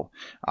reading level,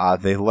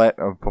 they let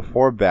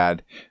before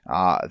bed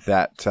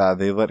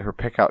they let her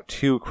pick out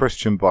 2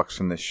 Christian books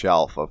from the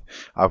shelf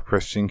of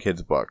Christian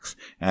kids books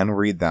and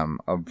read them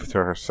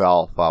to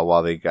herself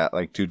while they got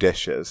do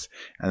dishes,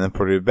 and then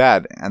put her to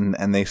bed.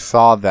 And they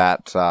saw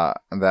that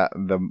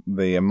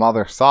the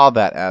mother saw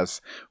that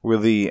as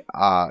really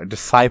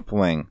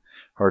discipling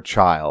her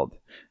child.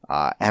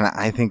 And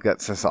I think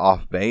that's just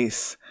off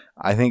base.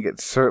 I think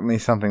it's certainly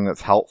something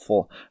that's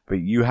helpful, but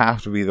you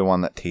have to be the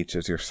one that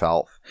teaches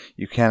yourself.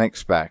 You can't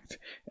expect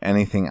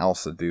anything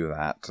else to do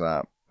that.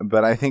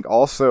 But I think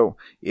also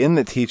in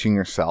the teaching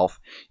yourself,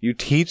 you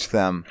teach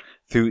them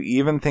through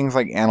even things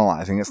like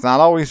analyzing. It's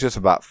not always just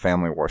about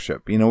family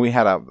worship. We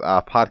had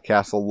a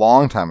podcast a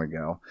long time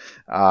ago,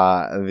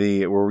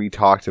 where we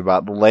talked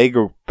about the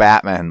Lego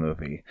Batman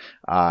movie,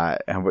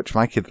 and which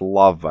my kids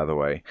love, by the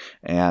way.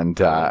 And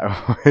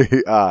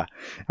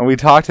we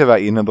talked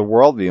about, the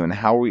worldview and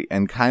how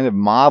and kind of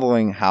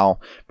modeling how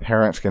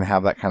parents can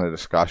have that kind of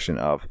discussion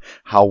of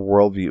how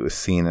worldview is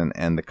seen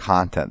and the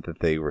content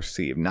that they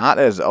receive. Not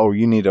as, oh,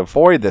 you need to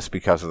avoid this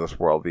because of this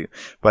worldview,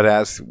 but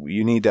as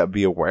you need to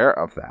be aware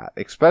of that,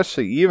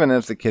 especially even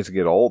as the kids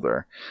get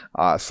older.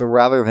 So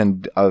rather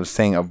than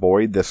saying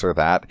avoid this or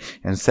that,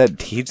 instead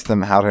teach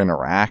them how to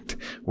interact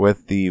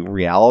with the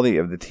reality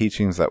of the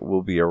teachings that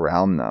will be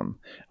around them.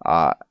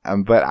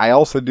 But I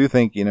also do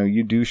think,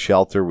 you do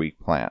shelter weak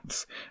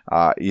plants.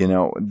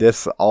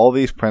 All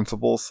these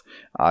principles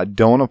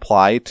don't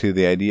apply to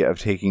the idea of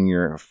taking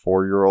your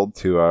 4-year-old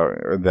to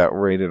that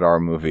rated R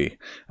movie.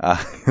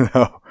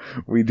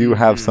 We do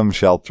have some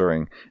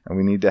sheltering, and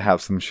we need to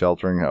have some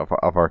sheltering of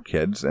our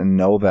kids, and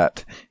know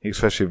that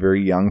especially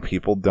very young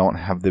people don't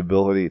have the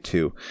ability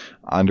to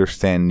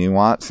understand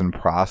nuance and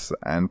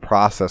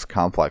process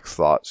complex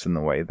thoughts in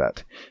the way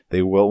that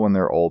they will when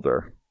they're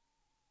older.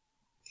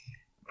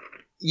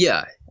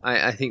 Yeah,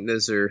 I think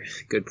those are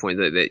good points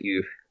that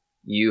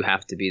you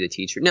have to be the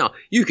teacher. Now,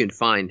 you can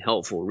find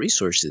helpful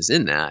resources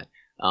in that,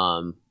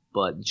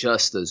 but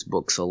just those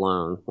books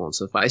alone won't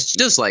suffice.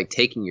 Just like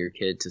taking your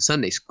kid to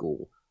Sunday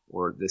school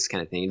or this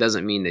kind of thing. It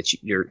doesn't mean that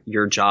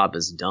your job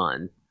is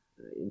done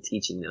in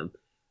teaching them.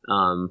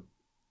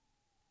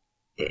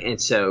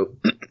 And so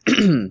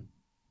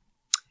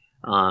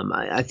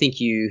I think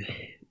you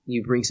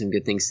bring some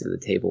good things to the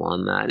table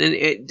on that. And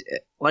it,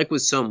 like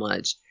with so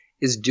much,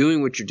 is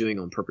doing what you're doing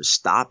on purpose,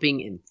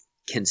 stopping and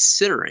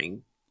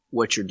considering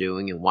what you're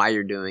doing and why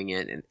you're doing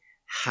it and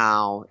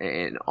how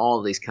and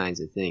all these kinds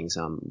of things.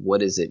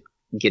 What is it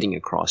getting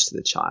across to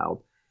the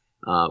child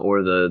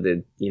or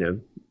the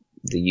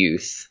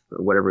youth,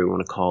 or whatever we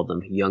want to call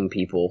them, young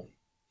people.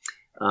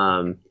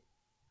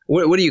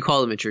 What do you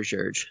call them at your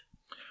church?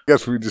 I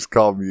guess we just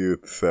call them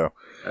youth. So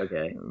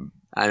okay,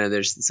 I know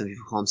there's some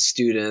people call them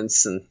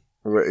students and.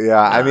 Yeah,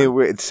 I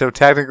mean, so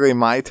technically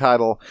my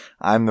title,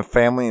 I'm the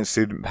family and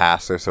student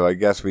pastor, so I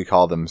guess we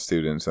call them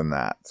students in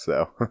that,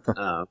 so.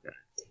 Oh, okay.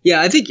 Yeah,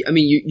 I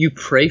mean, you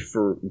pray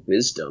for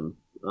wisdom,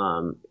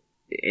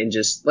 and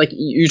just, like,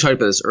 you talked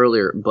about this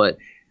earlier, but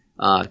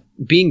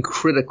being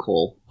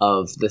critical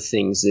of the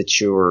things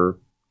that you're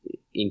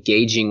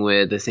engaging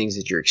with, the things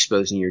that you're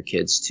exposing your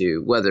kids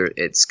to, whether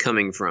it's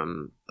coming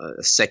from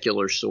a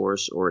secular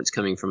source or it's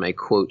coming from a,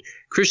 quote,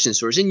 Christian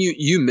source. And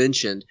you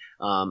mentioned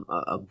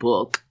a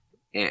book.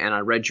 And I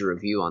read your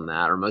review on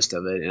that, or most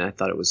of it, and I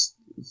thought it was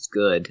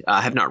good.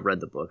 I have not read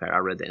the book. I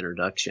read the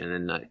introduction,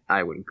 and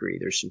I would agree.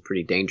 There's some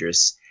pretty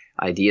dangerous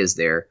ideas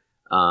there.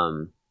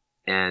 And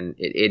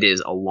it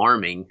is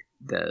alarming,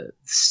 the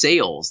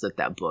sales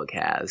that book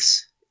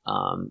has.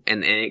 And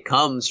it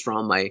comes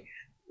from a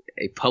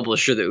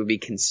publisher that would be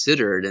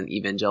considered an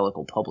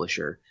evangelical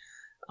publisher.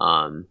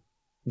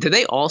 Did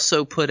they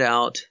also put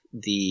out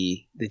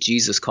the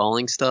Jesus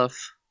Calling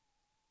stuff?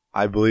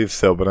 I believe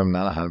so, but I'm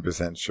not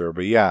 100% sure.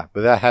 But yeah,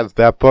 that has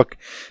that book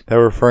that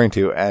we're referring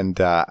to, and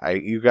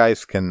you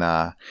guys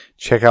can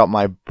check out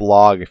my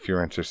blog if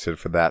you're interested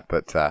for that.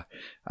 But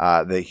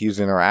that he's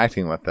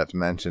interacting with that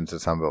mentions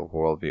at some of the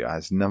worldview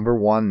as number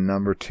 1,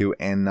 number 2,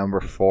 and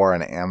number 4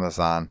 on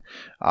Amazon,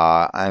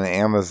 an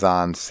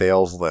Amazon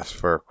sales list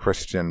for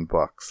Christian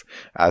books.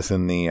 As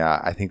in the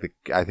I think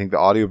the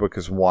audiobook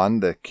is 1,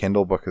 the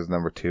Kindle book is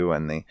number 2,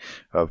 and the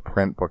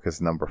print book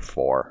is number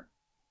 4.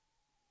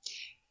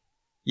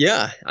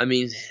 Yeah, I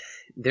mean,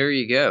 there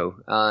you go.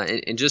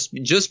 And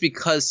just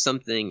because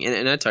something,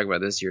 and I talk about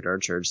this here at our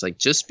church, like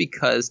just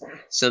because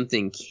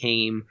something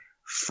came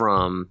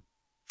from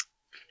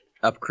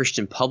a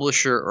Christian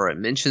publisher or it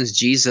mentions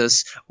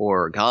Jesus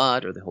or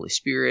God or the Holy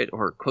Spirit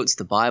or quotes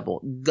the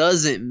Bible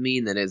doesn't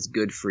mean that it's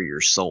good for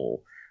your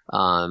soul.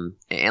 And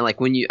like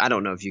I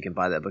don't know if you can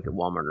buy that book at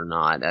Walmart or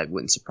not. That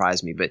wouldn't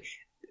surprise me. But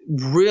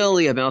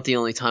really about the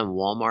only time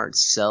Walmart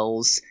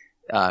sells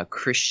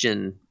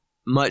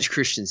much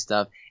Christian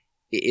stuff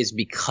is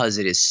because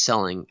it is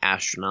selling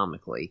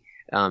astronomically.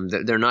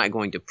 They're not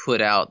going to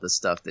put out the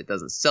stuff that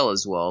doesn't sell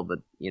as well, but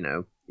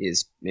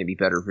is maybe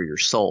better for your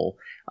soul.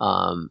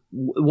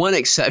 One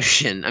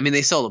exception, I mean,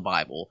 they sell the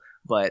Bible,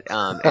 but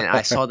and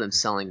I saw them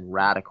selling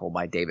Radical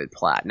by David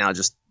Platt. Now,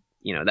 just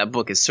that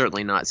book is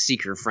certainly not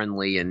seeker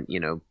friendly and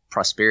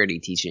prosperity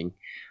teaching.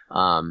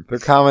 Their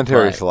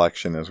commentary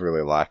selection is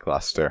really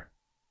lackluster.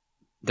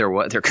 Their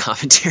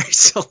commentary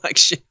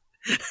selection?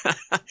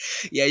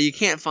 Yeah, you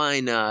can't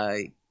find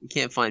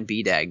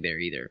BDAG there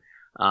either.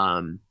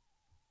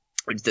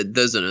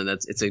 Those don't know,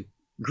 it's a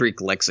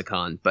Greek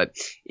lexicon. But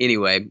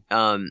anyway,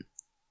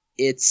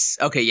 it's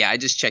okay. Yeah, I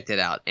just checked it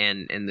out,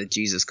 and the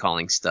Jesus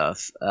Calling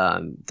stuff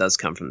does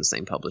come from the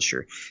same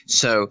publisher.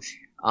 So,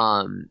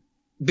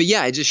 but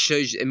yeah, it just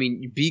shows you. I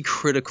mean, be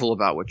critical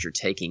about what you're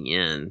taking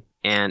in,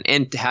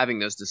 and having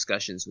those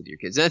discussions with your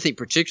kids. And I think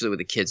particularly with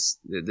the kids,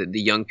 the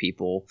young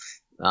people,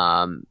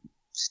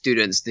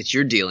 students that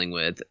you're dealing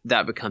with,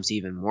 that becomes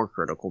even more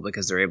critical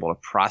because they're able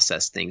to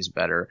process things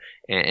better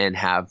and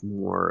have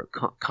more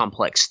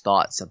complex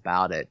thoughts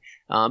about it.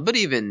 But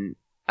even,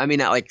 I mean,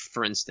 like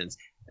for instance,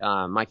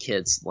 my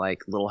kids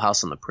like Little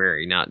House on the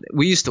Prairie. Now,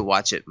 we used to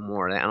watch it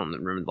more. I don't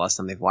remember the last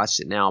time they've watched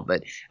it now,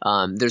 but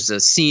there's a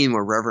scene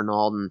where Reverend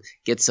Alden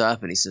gets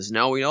up and he says,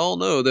 "Now we all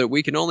know that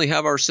we can only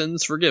have our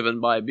sins forgiven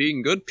by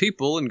being good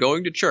people and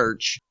going to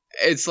church."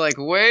 It's like,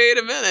 wait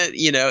a minute,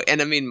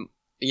 and I mean,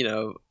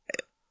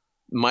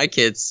 my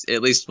kids,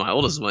 at least my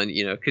oldest one,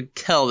 could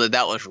tell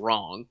that was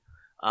wrong.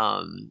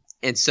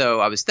 And so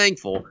I was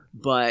thankful,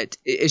 but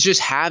it's just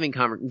having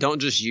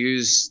don't just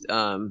use,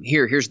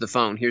 here's the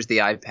phone, here's the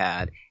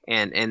iPad,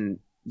 and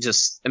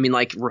just, I mean,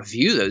 like,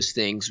 review those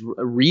things,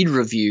 read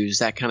reviews,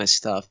 that kind of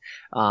stuff,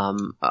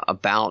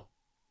 about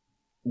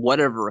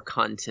whatever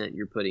content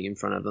you're putting in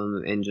front of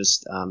them, and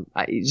just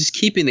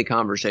keeping the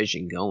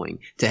conversation going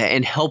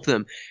and help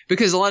them,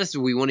 because a lot of times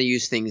we want to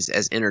use things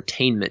as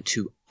entertainment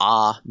to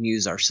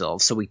amuse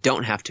ourselves, so we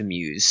don't have to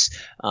muse,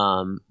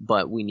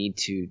 but we need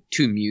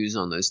to muse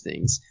on those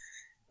things.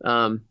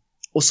 Well,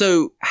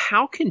 so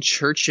how can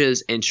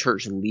churches and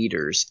church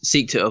leaders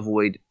seek to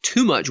avoid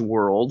too much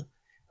world,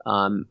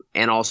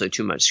 and also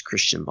too much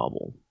Christian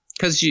bubble?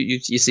 Because you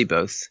see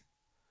both.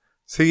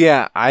 So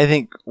yeah, I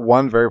think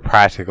one very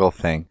practical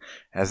thing,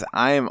 as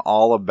I am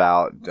all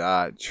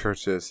about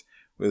churches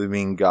really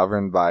being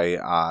governed by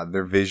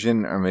their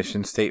vision or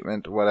mission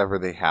statement, whatever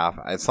they have.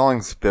 As long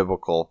as it's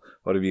biblical,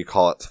 whatever you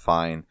call it's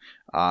fine.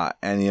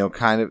 And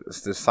kind of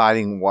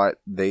deciding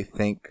what they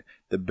think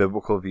the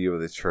biblical view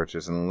of the church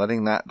is, and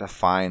letting that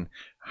define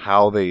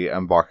how they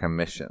embark on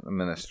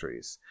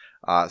ministries.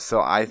 So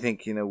I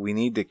think we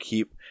need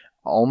to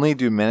only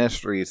do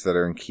ministries that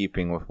are in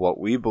keeping with what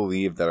we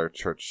believe that our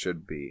church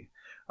should be.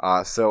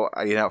 So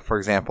for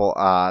example,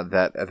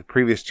 that at the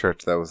previous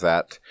church that was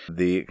at,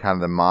 the kind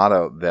of the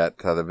motto that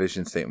the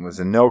vision statement was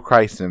to know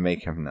Christ and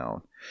make him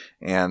known.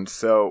 And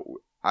so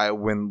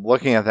when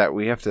looking at that,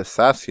 we have to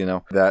assess,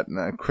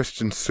 that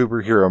Christian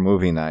superhero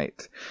movie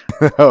night.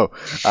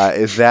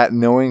 Is that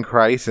knowing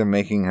Christ and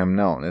making him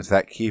known? Is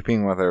that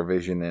keeping with our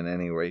vision in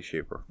any way,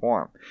 shape, or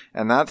form?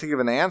 And not to give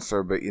an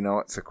answer, but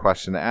it's a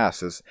question to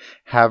ask: is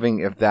having,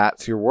 if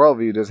that's your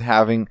worldview, does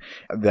having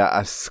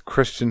a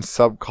Christian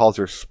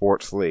subculture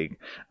sports league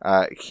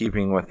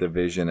keeping with the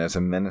vision as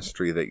a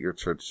ministry that your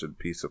church should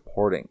be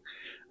supporting?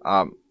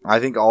 I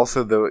think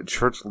also the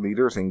church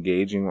leaders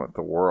engaging with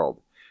the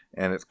world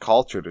and its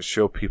culture to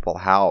show people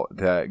how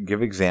to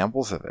give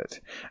examples of it.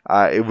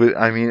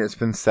 It's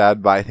been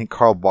said by, I think,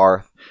 Karl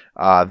Barth,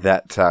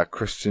 that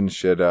Christians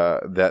should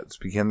that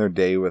begin their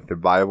day with the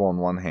Bible in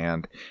one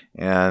hand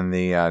and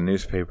the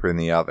newspaper in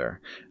the other.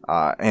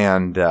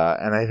 And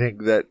I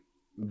think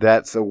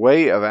that's a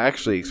way of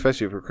actually,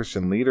 especially for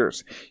Christian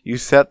leaders, you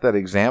set that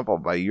example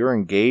by your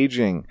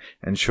engaging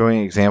and showing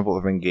an example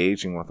of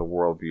engaging with the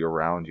worldview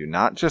around you,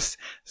 not just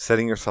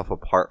setting yourself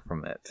apart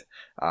from it.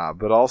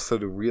 But also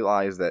to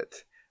realize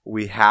that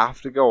we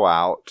have to go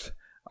out,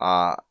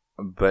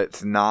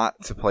 but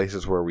not to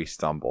places where we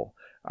stumble.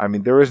 I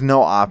mean, there is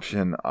no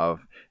option of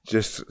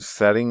just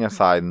setting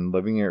aside and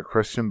living in a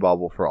Christian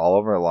bubble for all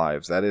of our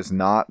lives. That is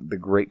not the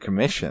Great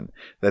Commission.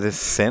 That is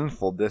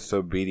sinful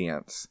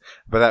disobedience.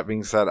 But that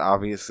being said,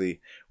 obviously,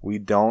 we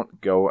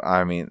don't go,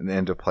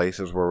 into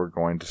places where we're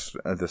going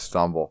to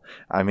stumble.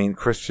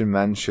 Christian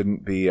men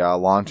shouldn't be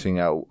launching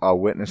a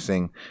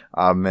witnessing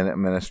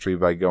ministry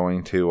by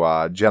going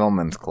to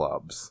gentlemen's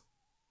clubs.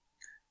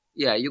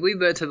 Yeah, you leave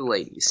that to the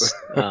ladies.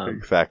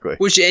 Exactly.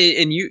 Which,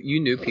 and you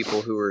knew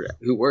people who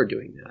were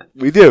doing that.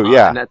 We do,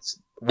 yeah. And that's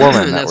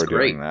women that were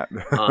great. Doing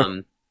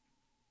that.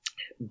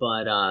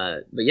 But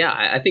yeah,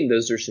 I think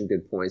those are some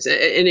good points,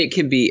 and it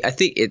can be. I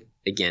think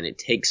it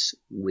takes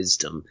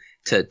wisdom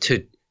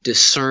to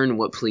discern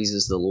what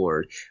pleases the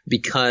Lord,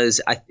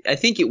 because I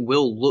think it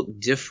will look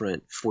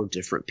different for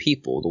different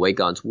people, the way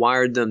God's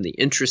wired them, the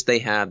interests they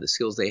have, the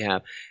skills they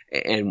have,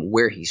 and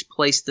where He's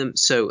placed them.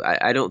 So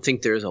I don't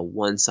think there's a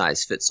one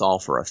size fits all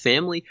for a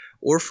family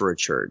or for a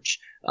church.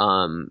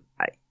 I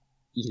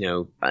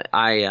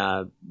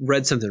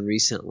read something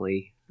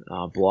recently.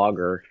 A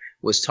blogger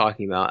was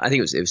talking about, I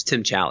think it was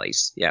Tim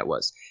Challies. Yeah, it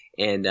was.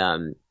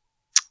 and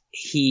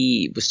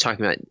he was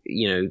talking about,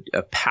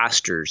 a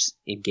pastor's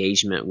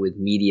engagement with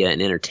media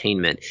and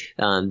entertainment,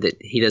 that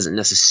he doesn't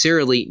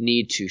necessarily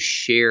need to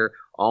share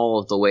all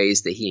of the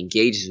ways that he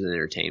engages with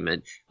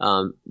entertainment,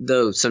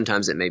 though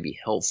sometimes it may be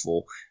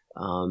helpful.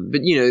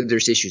 But,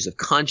 there's issues of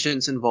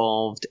conscience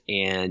involved,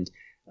 and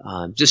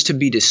just to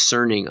be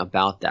discerning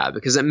about that,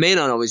 because it may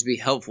not always be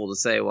helpful to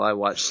say, well, I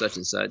watched such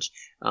and such.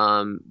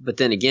 But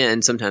then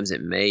again, sometimes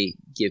it may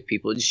give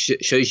people, it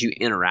shows you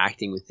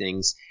interacting with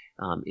things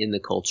in the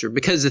culture.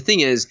 Because the thing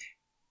is,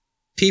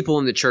 people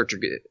in the church are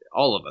good.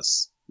 All of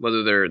us,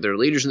 whether they're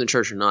leaders in the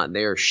church or not,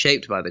 they are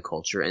shaped by the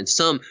culture, and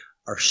some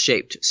are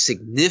shaped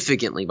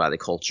significantly by the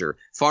culture,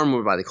 far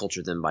more by the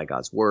culture than by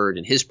God's word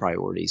and his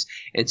priorities.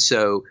 And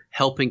so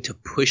helping to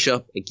push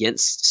up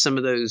against some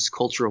of those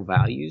cultural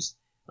values,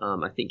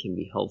 I think can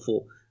be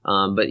helpful.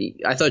 But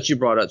I thought you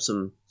brought up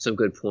some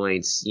good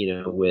points,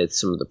 with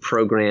some of the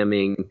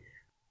programming.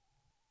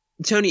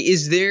 Tony,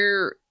 is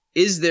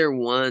there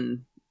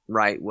one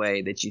right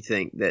way that you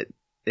think that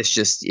it's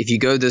just, if you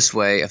go this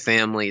way, a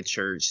family, a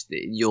church,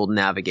 you'll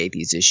navigate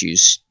these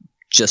issues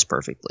just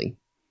perfectly?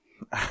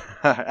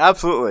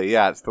 Absolutely,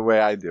 yeah. It's the way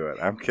I do it.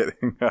 I'm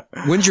kidding.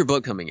 When's your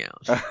book coming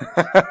out?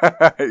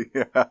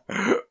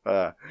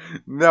 Yeah.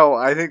 No,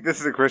 I think this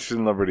is a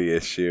Christian liberty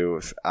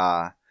issue.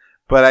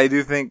 But I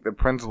do think the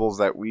principles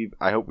that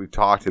I hope we've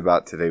talked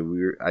about today,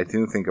 I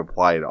do think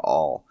apply to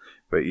all.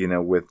 But,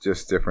 with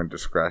just different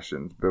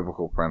discretions,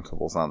 biblical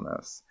principles on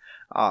this.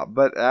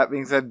 But that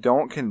being said,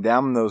 don't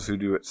condemn those who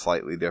do it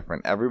slightly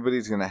different.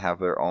 Everybody's going to have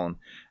their own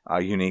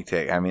unique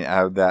take. I mean,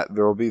 there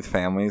will be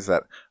families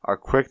that are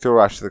quick to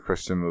rush to the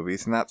Christian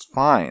movies, and that's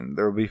fine.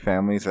 There will be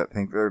families that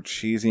think they're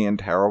cheesy and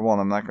terrible, and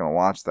I'm not going to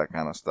watch that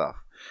kind of stuff.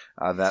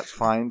 That's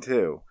fine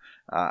too.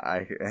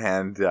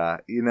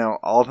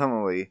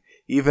 Ultimately,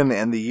 even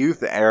in the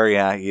youth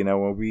area,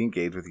 when we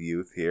engage with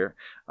youth here,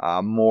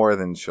 more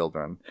than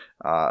children,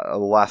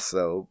 less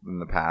so than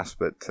the past,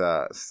 but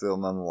still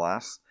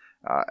nonetheless,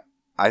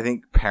 I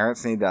think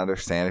parents need to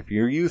understand, if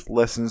your youth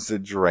listens to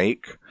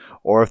Drake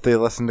or if they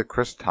listen to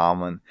Chris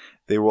Tomlin,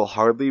 they will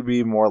hardly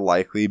be more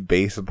likely,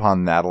 based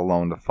upon that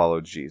alone, to follow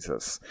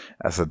Jesus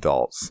as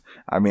adults.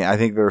 I mean, I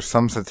think there are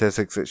some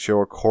statistics that show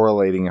a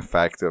correlating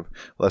effect of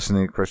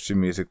listening to Christian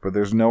music, but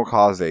there's no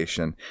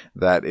causation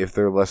that if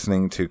they're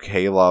listening to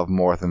K-Love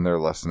more than they're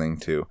listening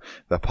to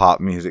the pop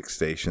music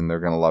station, they're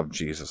going to love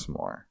Jesus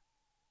more.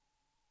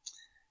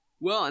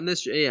 Well, and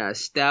this,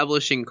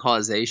 establishing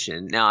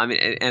causation. Now, I mean,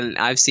 and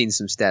I've seen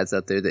some stats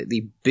out there that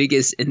the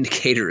biggest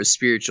indicator of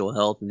spiritual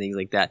health and things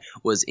like that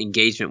was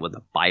engagement with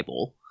the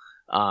Bible.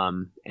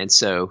 And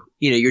so,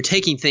 you're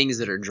taking things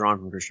that are drawn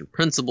from Christian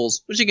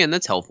principles, which again,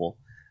 that's helpful.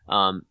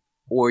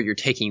 Or you're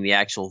taking the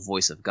actual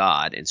voice of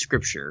God and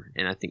Scripture,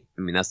 and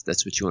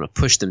that's what you want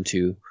to push them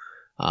to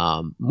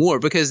more,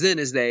 because then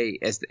if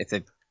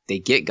they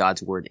get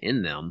God's word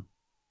in them,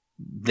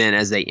 then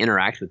as they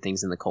interact with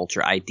things in the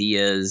culture,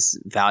 ideas,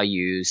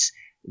 values,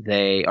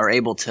 they are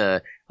able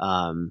to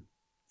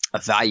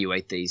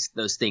evaluate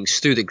those things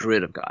through the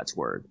grid of God's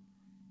word.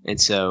 And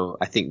so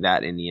I think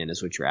that in the end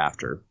is what you're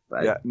after.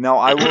 But yeah. Now,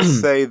 I will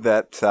say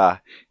that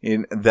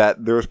that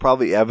there was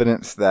probably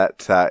evidence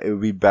that it would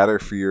be better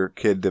for your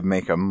kid to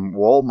make a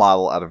role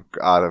model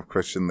out of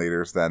Christian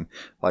leaders than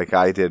like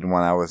I did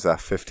when I was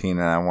 15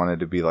 and I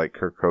wanted to be like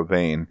Kurt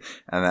Cobain,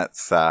 and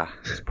that's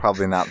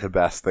probably not the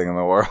best thing in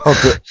the world.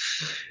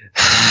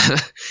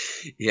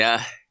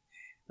 Yeah.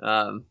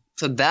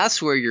 So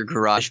that's where your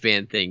garage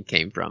band thing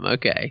came from.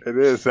 Okay. It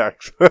is,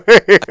 actually.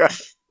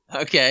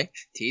 Okay.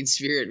 Teen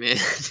spirit, man.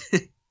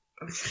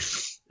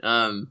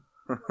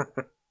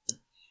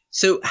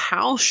 So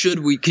how should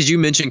we, because you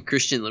mentioned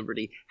Christian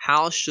liberty,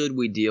 how should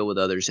we deal with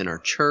others in our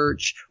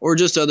church or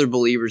just other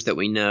believers that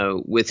we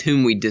know with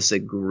whom we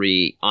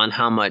disagree on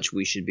how much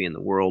we should be in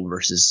the world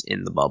versus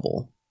in the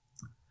bubble?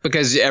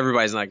 Because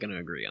everybody's not going to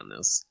agree on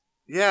this.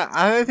 Yeah,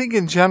 I think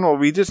in general,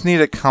 we just need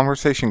a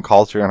conversation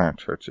culture in our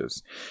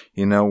churches,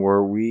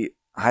 where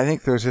I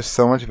think there's just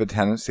so much of a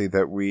tendency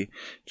that we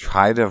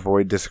try to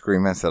avoid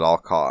disagreements at all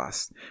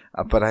costs.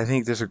 But I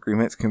think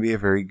disagreements can be a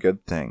very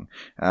good thing.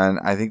 And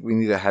I think we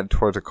need to head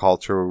towards a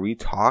culture where we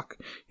talk,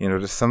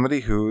 to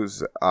somebody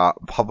who's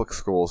public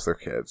schools their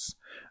kids.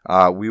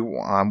 We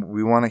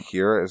want to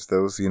hear, as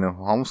those,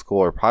 homeschool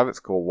or private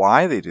school,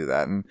 why they do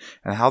that and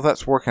how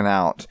that's working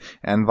out,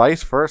 and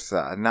vice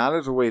versa. Not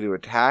as a way to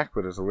attack,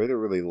 but as a way to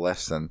really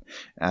listen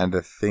and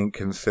to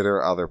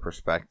consider other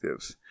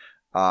perspectives.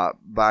 But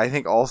I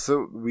think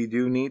also we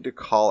do need to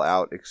call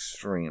out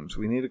extremes.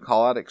 We need to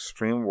call out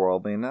extreme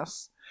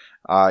worldliness.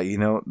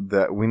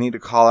 That we need to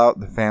call out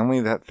the family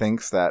that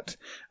thinks that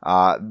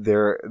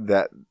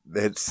that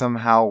it's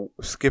somehow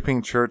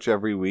skipping church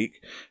every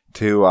week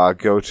to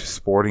go to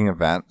sporting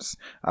events,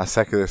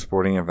 secular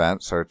sporting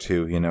events, or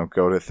to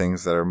go to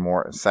things that are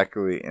more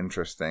secularly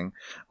interesting,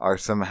 or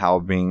somehow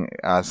being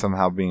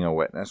a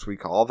witness. We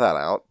call that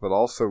out, but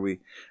also we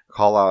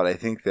call out, I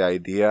think, the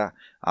idea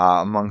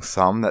among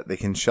some that they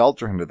can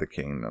shelter into the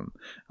kingdom.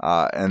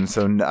 And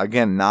so,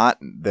 again, not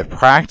the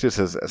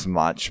practices as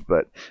much,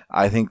 but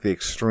I think the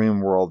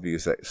extreme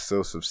worldviews that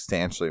so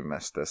substantially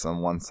miss this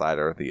on one side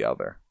or the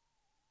other.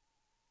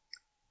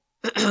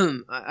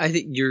 I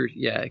think you're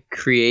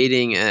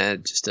creating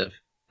just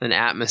an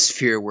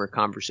atmosphere where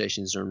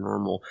conversations are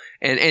normal,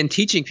 and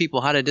teaching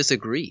people how to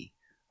disagree,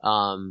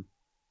 and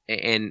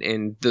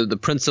the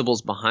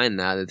principles behind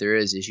that there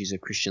is issues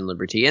of Christian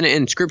liberty,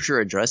 and Scripture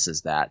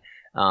addresses that,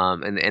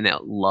 and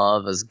that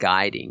love is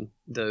guiding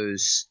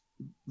those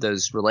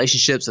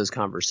relationships, those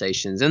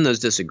conversations, and those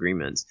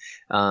disagreements.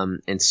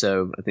 And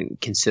so I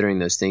think considering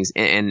those things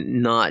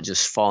and not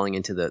just falling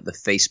into the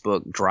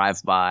Facebook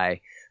drive-by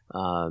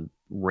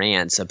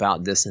rants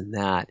about this and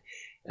that,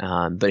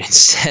 but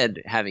instead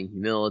having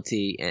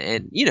humility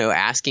and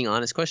asking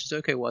honest questions.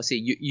 Okay, well,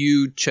 see,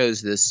 you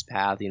chose this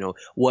path.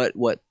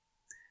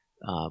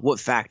 What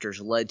factors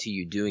led to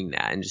you doing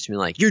that? And just being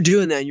like, you're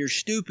doing that, and you're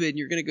stupid, and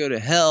you're going to go to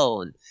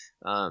hell. And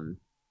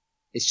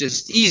it's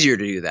just easier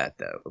to do that,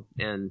 though,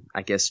 and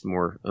I guess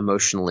more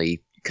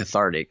emotionally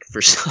cathartic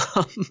for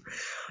some.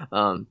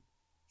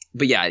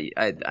 But yeah,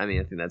 I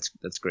think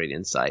that's great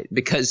insight,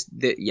 because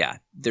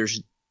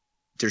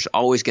there's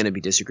always going to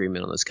be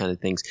disagreement on those kind of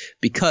things,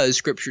 because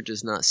Scripture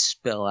does not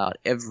spell out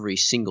every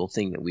single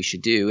thing that we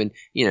should do. And,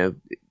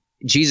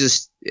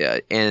 Jesus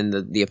and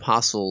the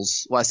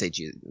apostles, well, I say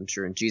Jesus, I'm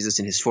sure Jesus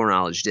and his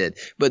foreknowledge did,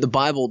 but the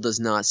Bible does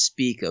not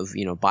speak of,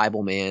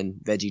 Bible Man,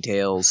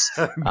 VeggieTales,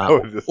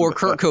 or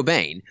Kurt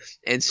Cobain.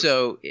 And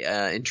so,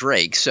 and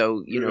Drake.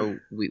 So,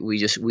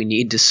 we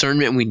need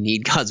discernment, and we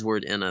need God's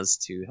word in us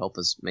to help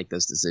us make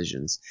those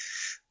decisions.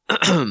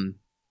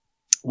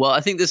 Well,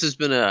 I think this has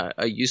been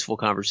a useful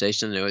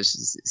conversation.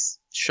 It's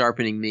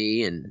sharpening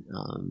me, and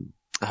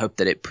I hope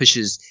that it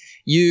pushes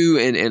you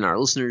and our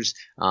listeners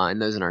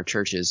and those in our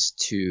churches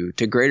to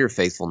greater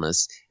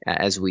faithfulness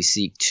as we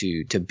seek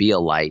to be a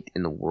light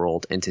in the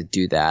world, and to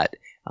do that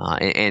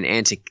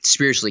and to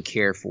spiritually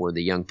care for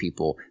the young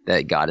people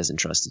that God has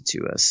entrusted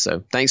to us.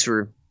 So thanks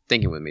for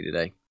thinking with me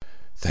today.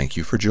 Thank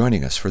you for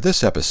joining us for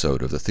this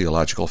episode of the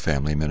Theological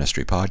Family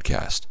Ministry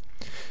Podcast.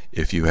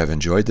 If you have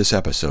enjoyed this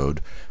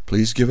episode,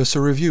 please give us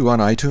a review on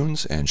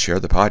iTunes and share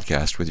the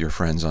podcast with your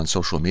friends on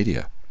social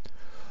media.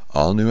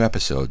 All new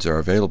episodes are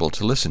available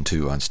to listen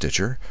to on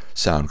Stitcher,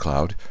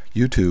 SoundCloud,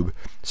 YouTube,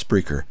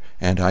 Spreaker,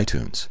 and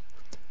iTunes.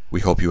 We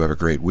hope you have a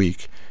great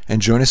week,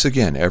 and join us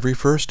again every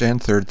first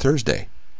and third Thursday.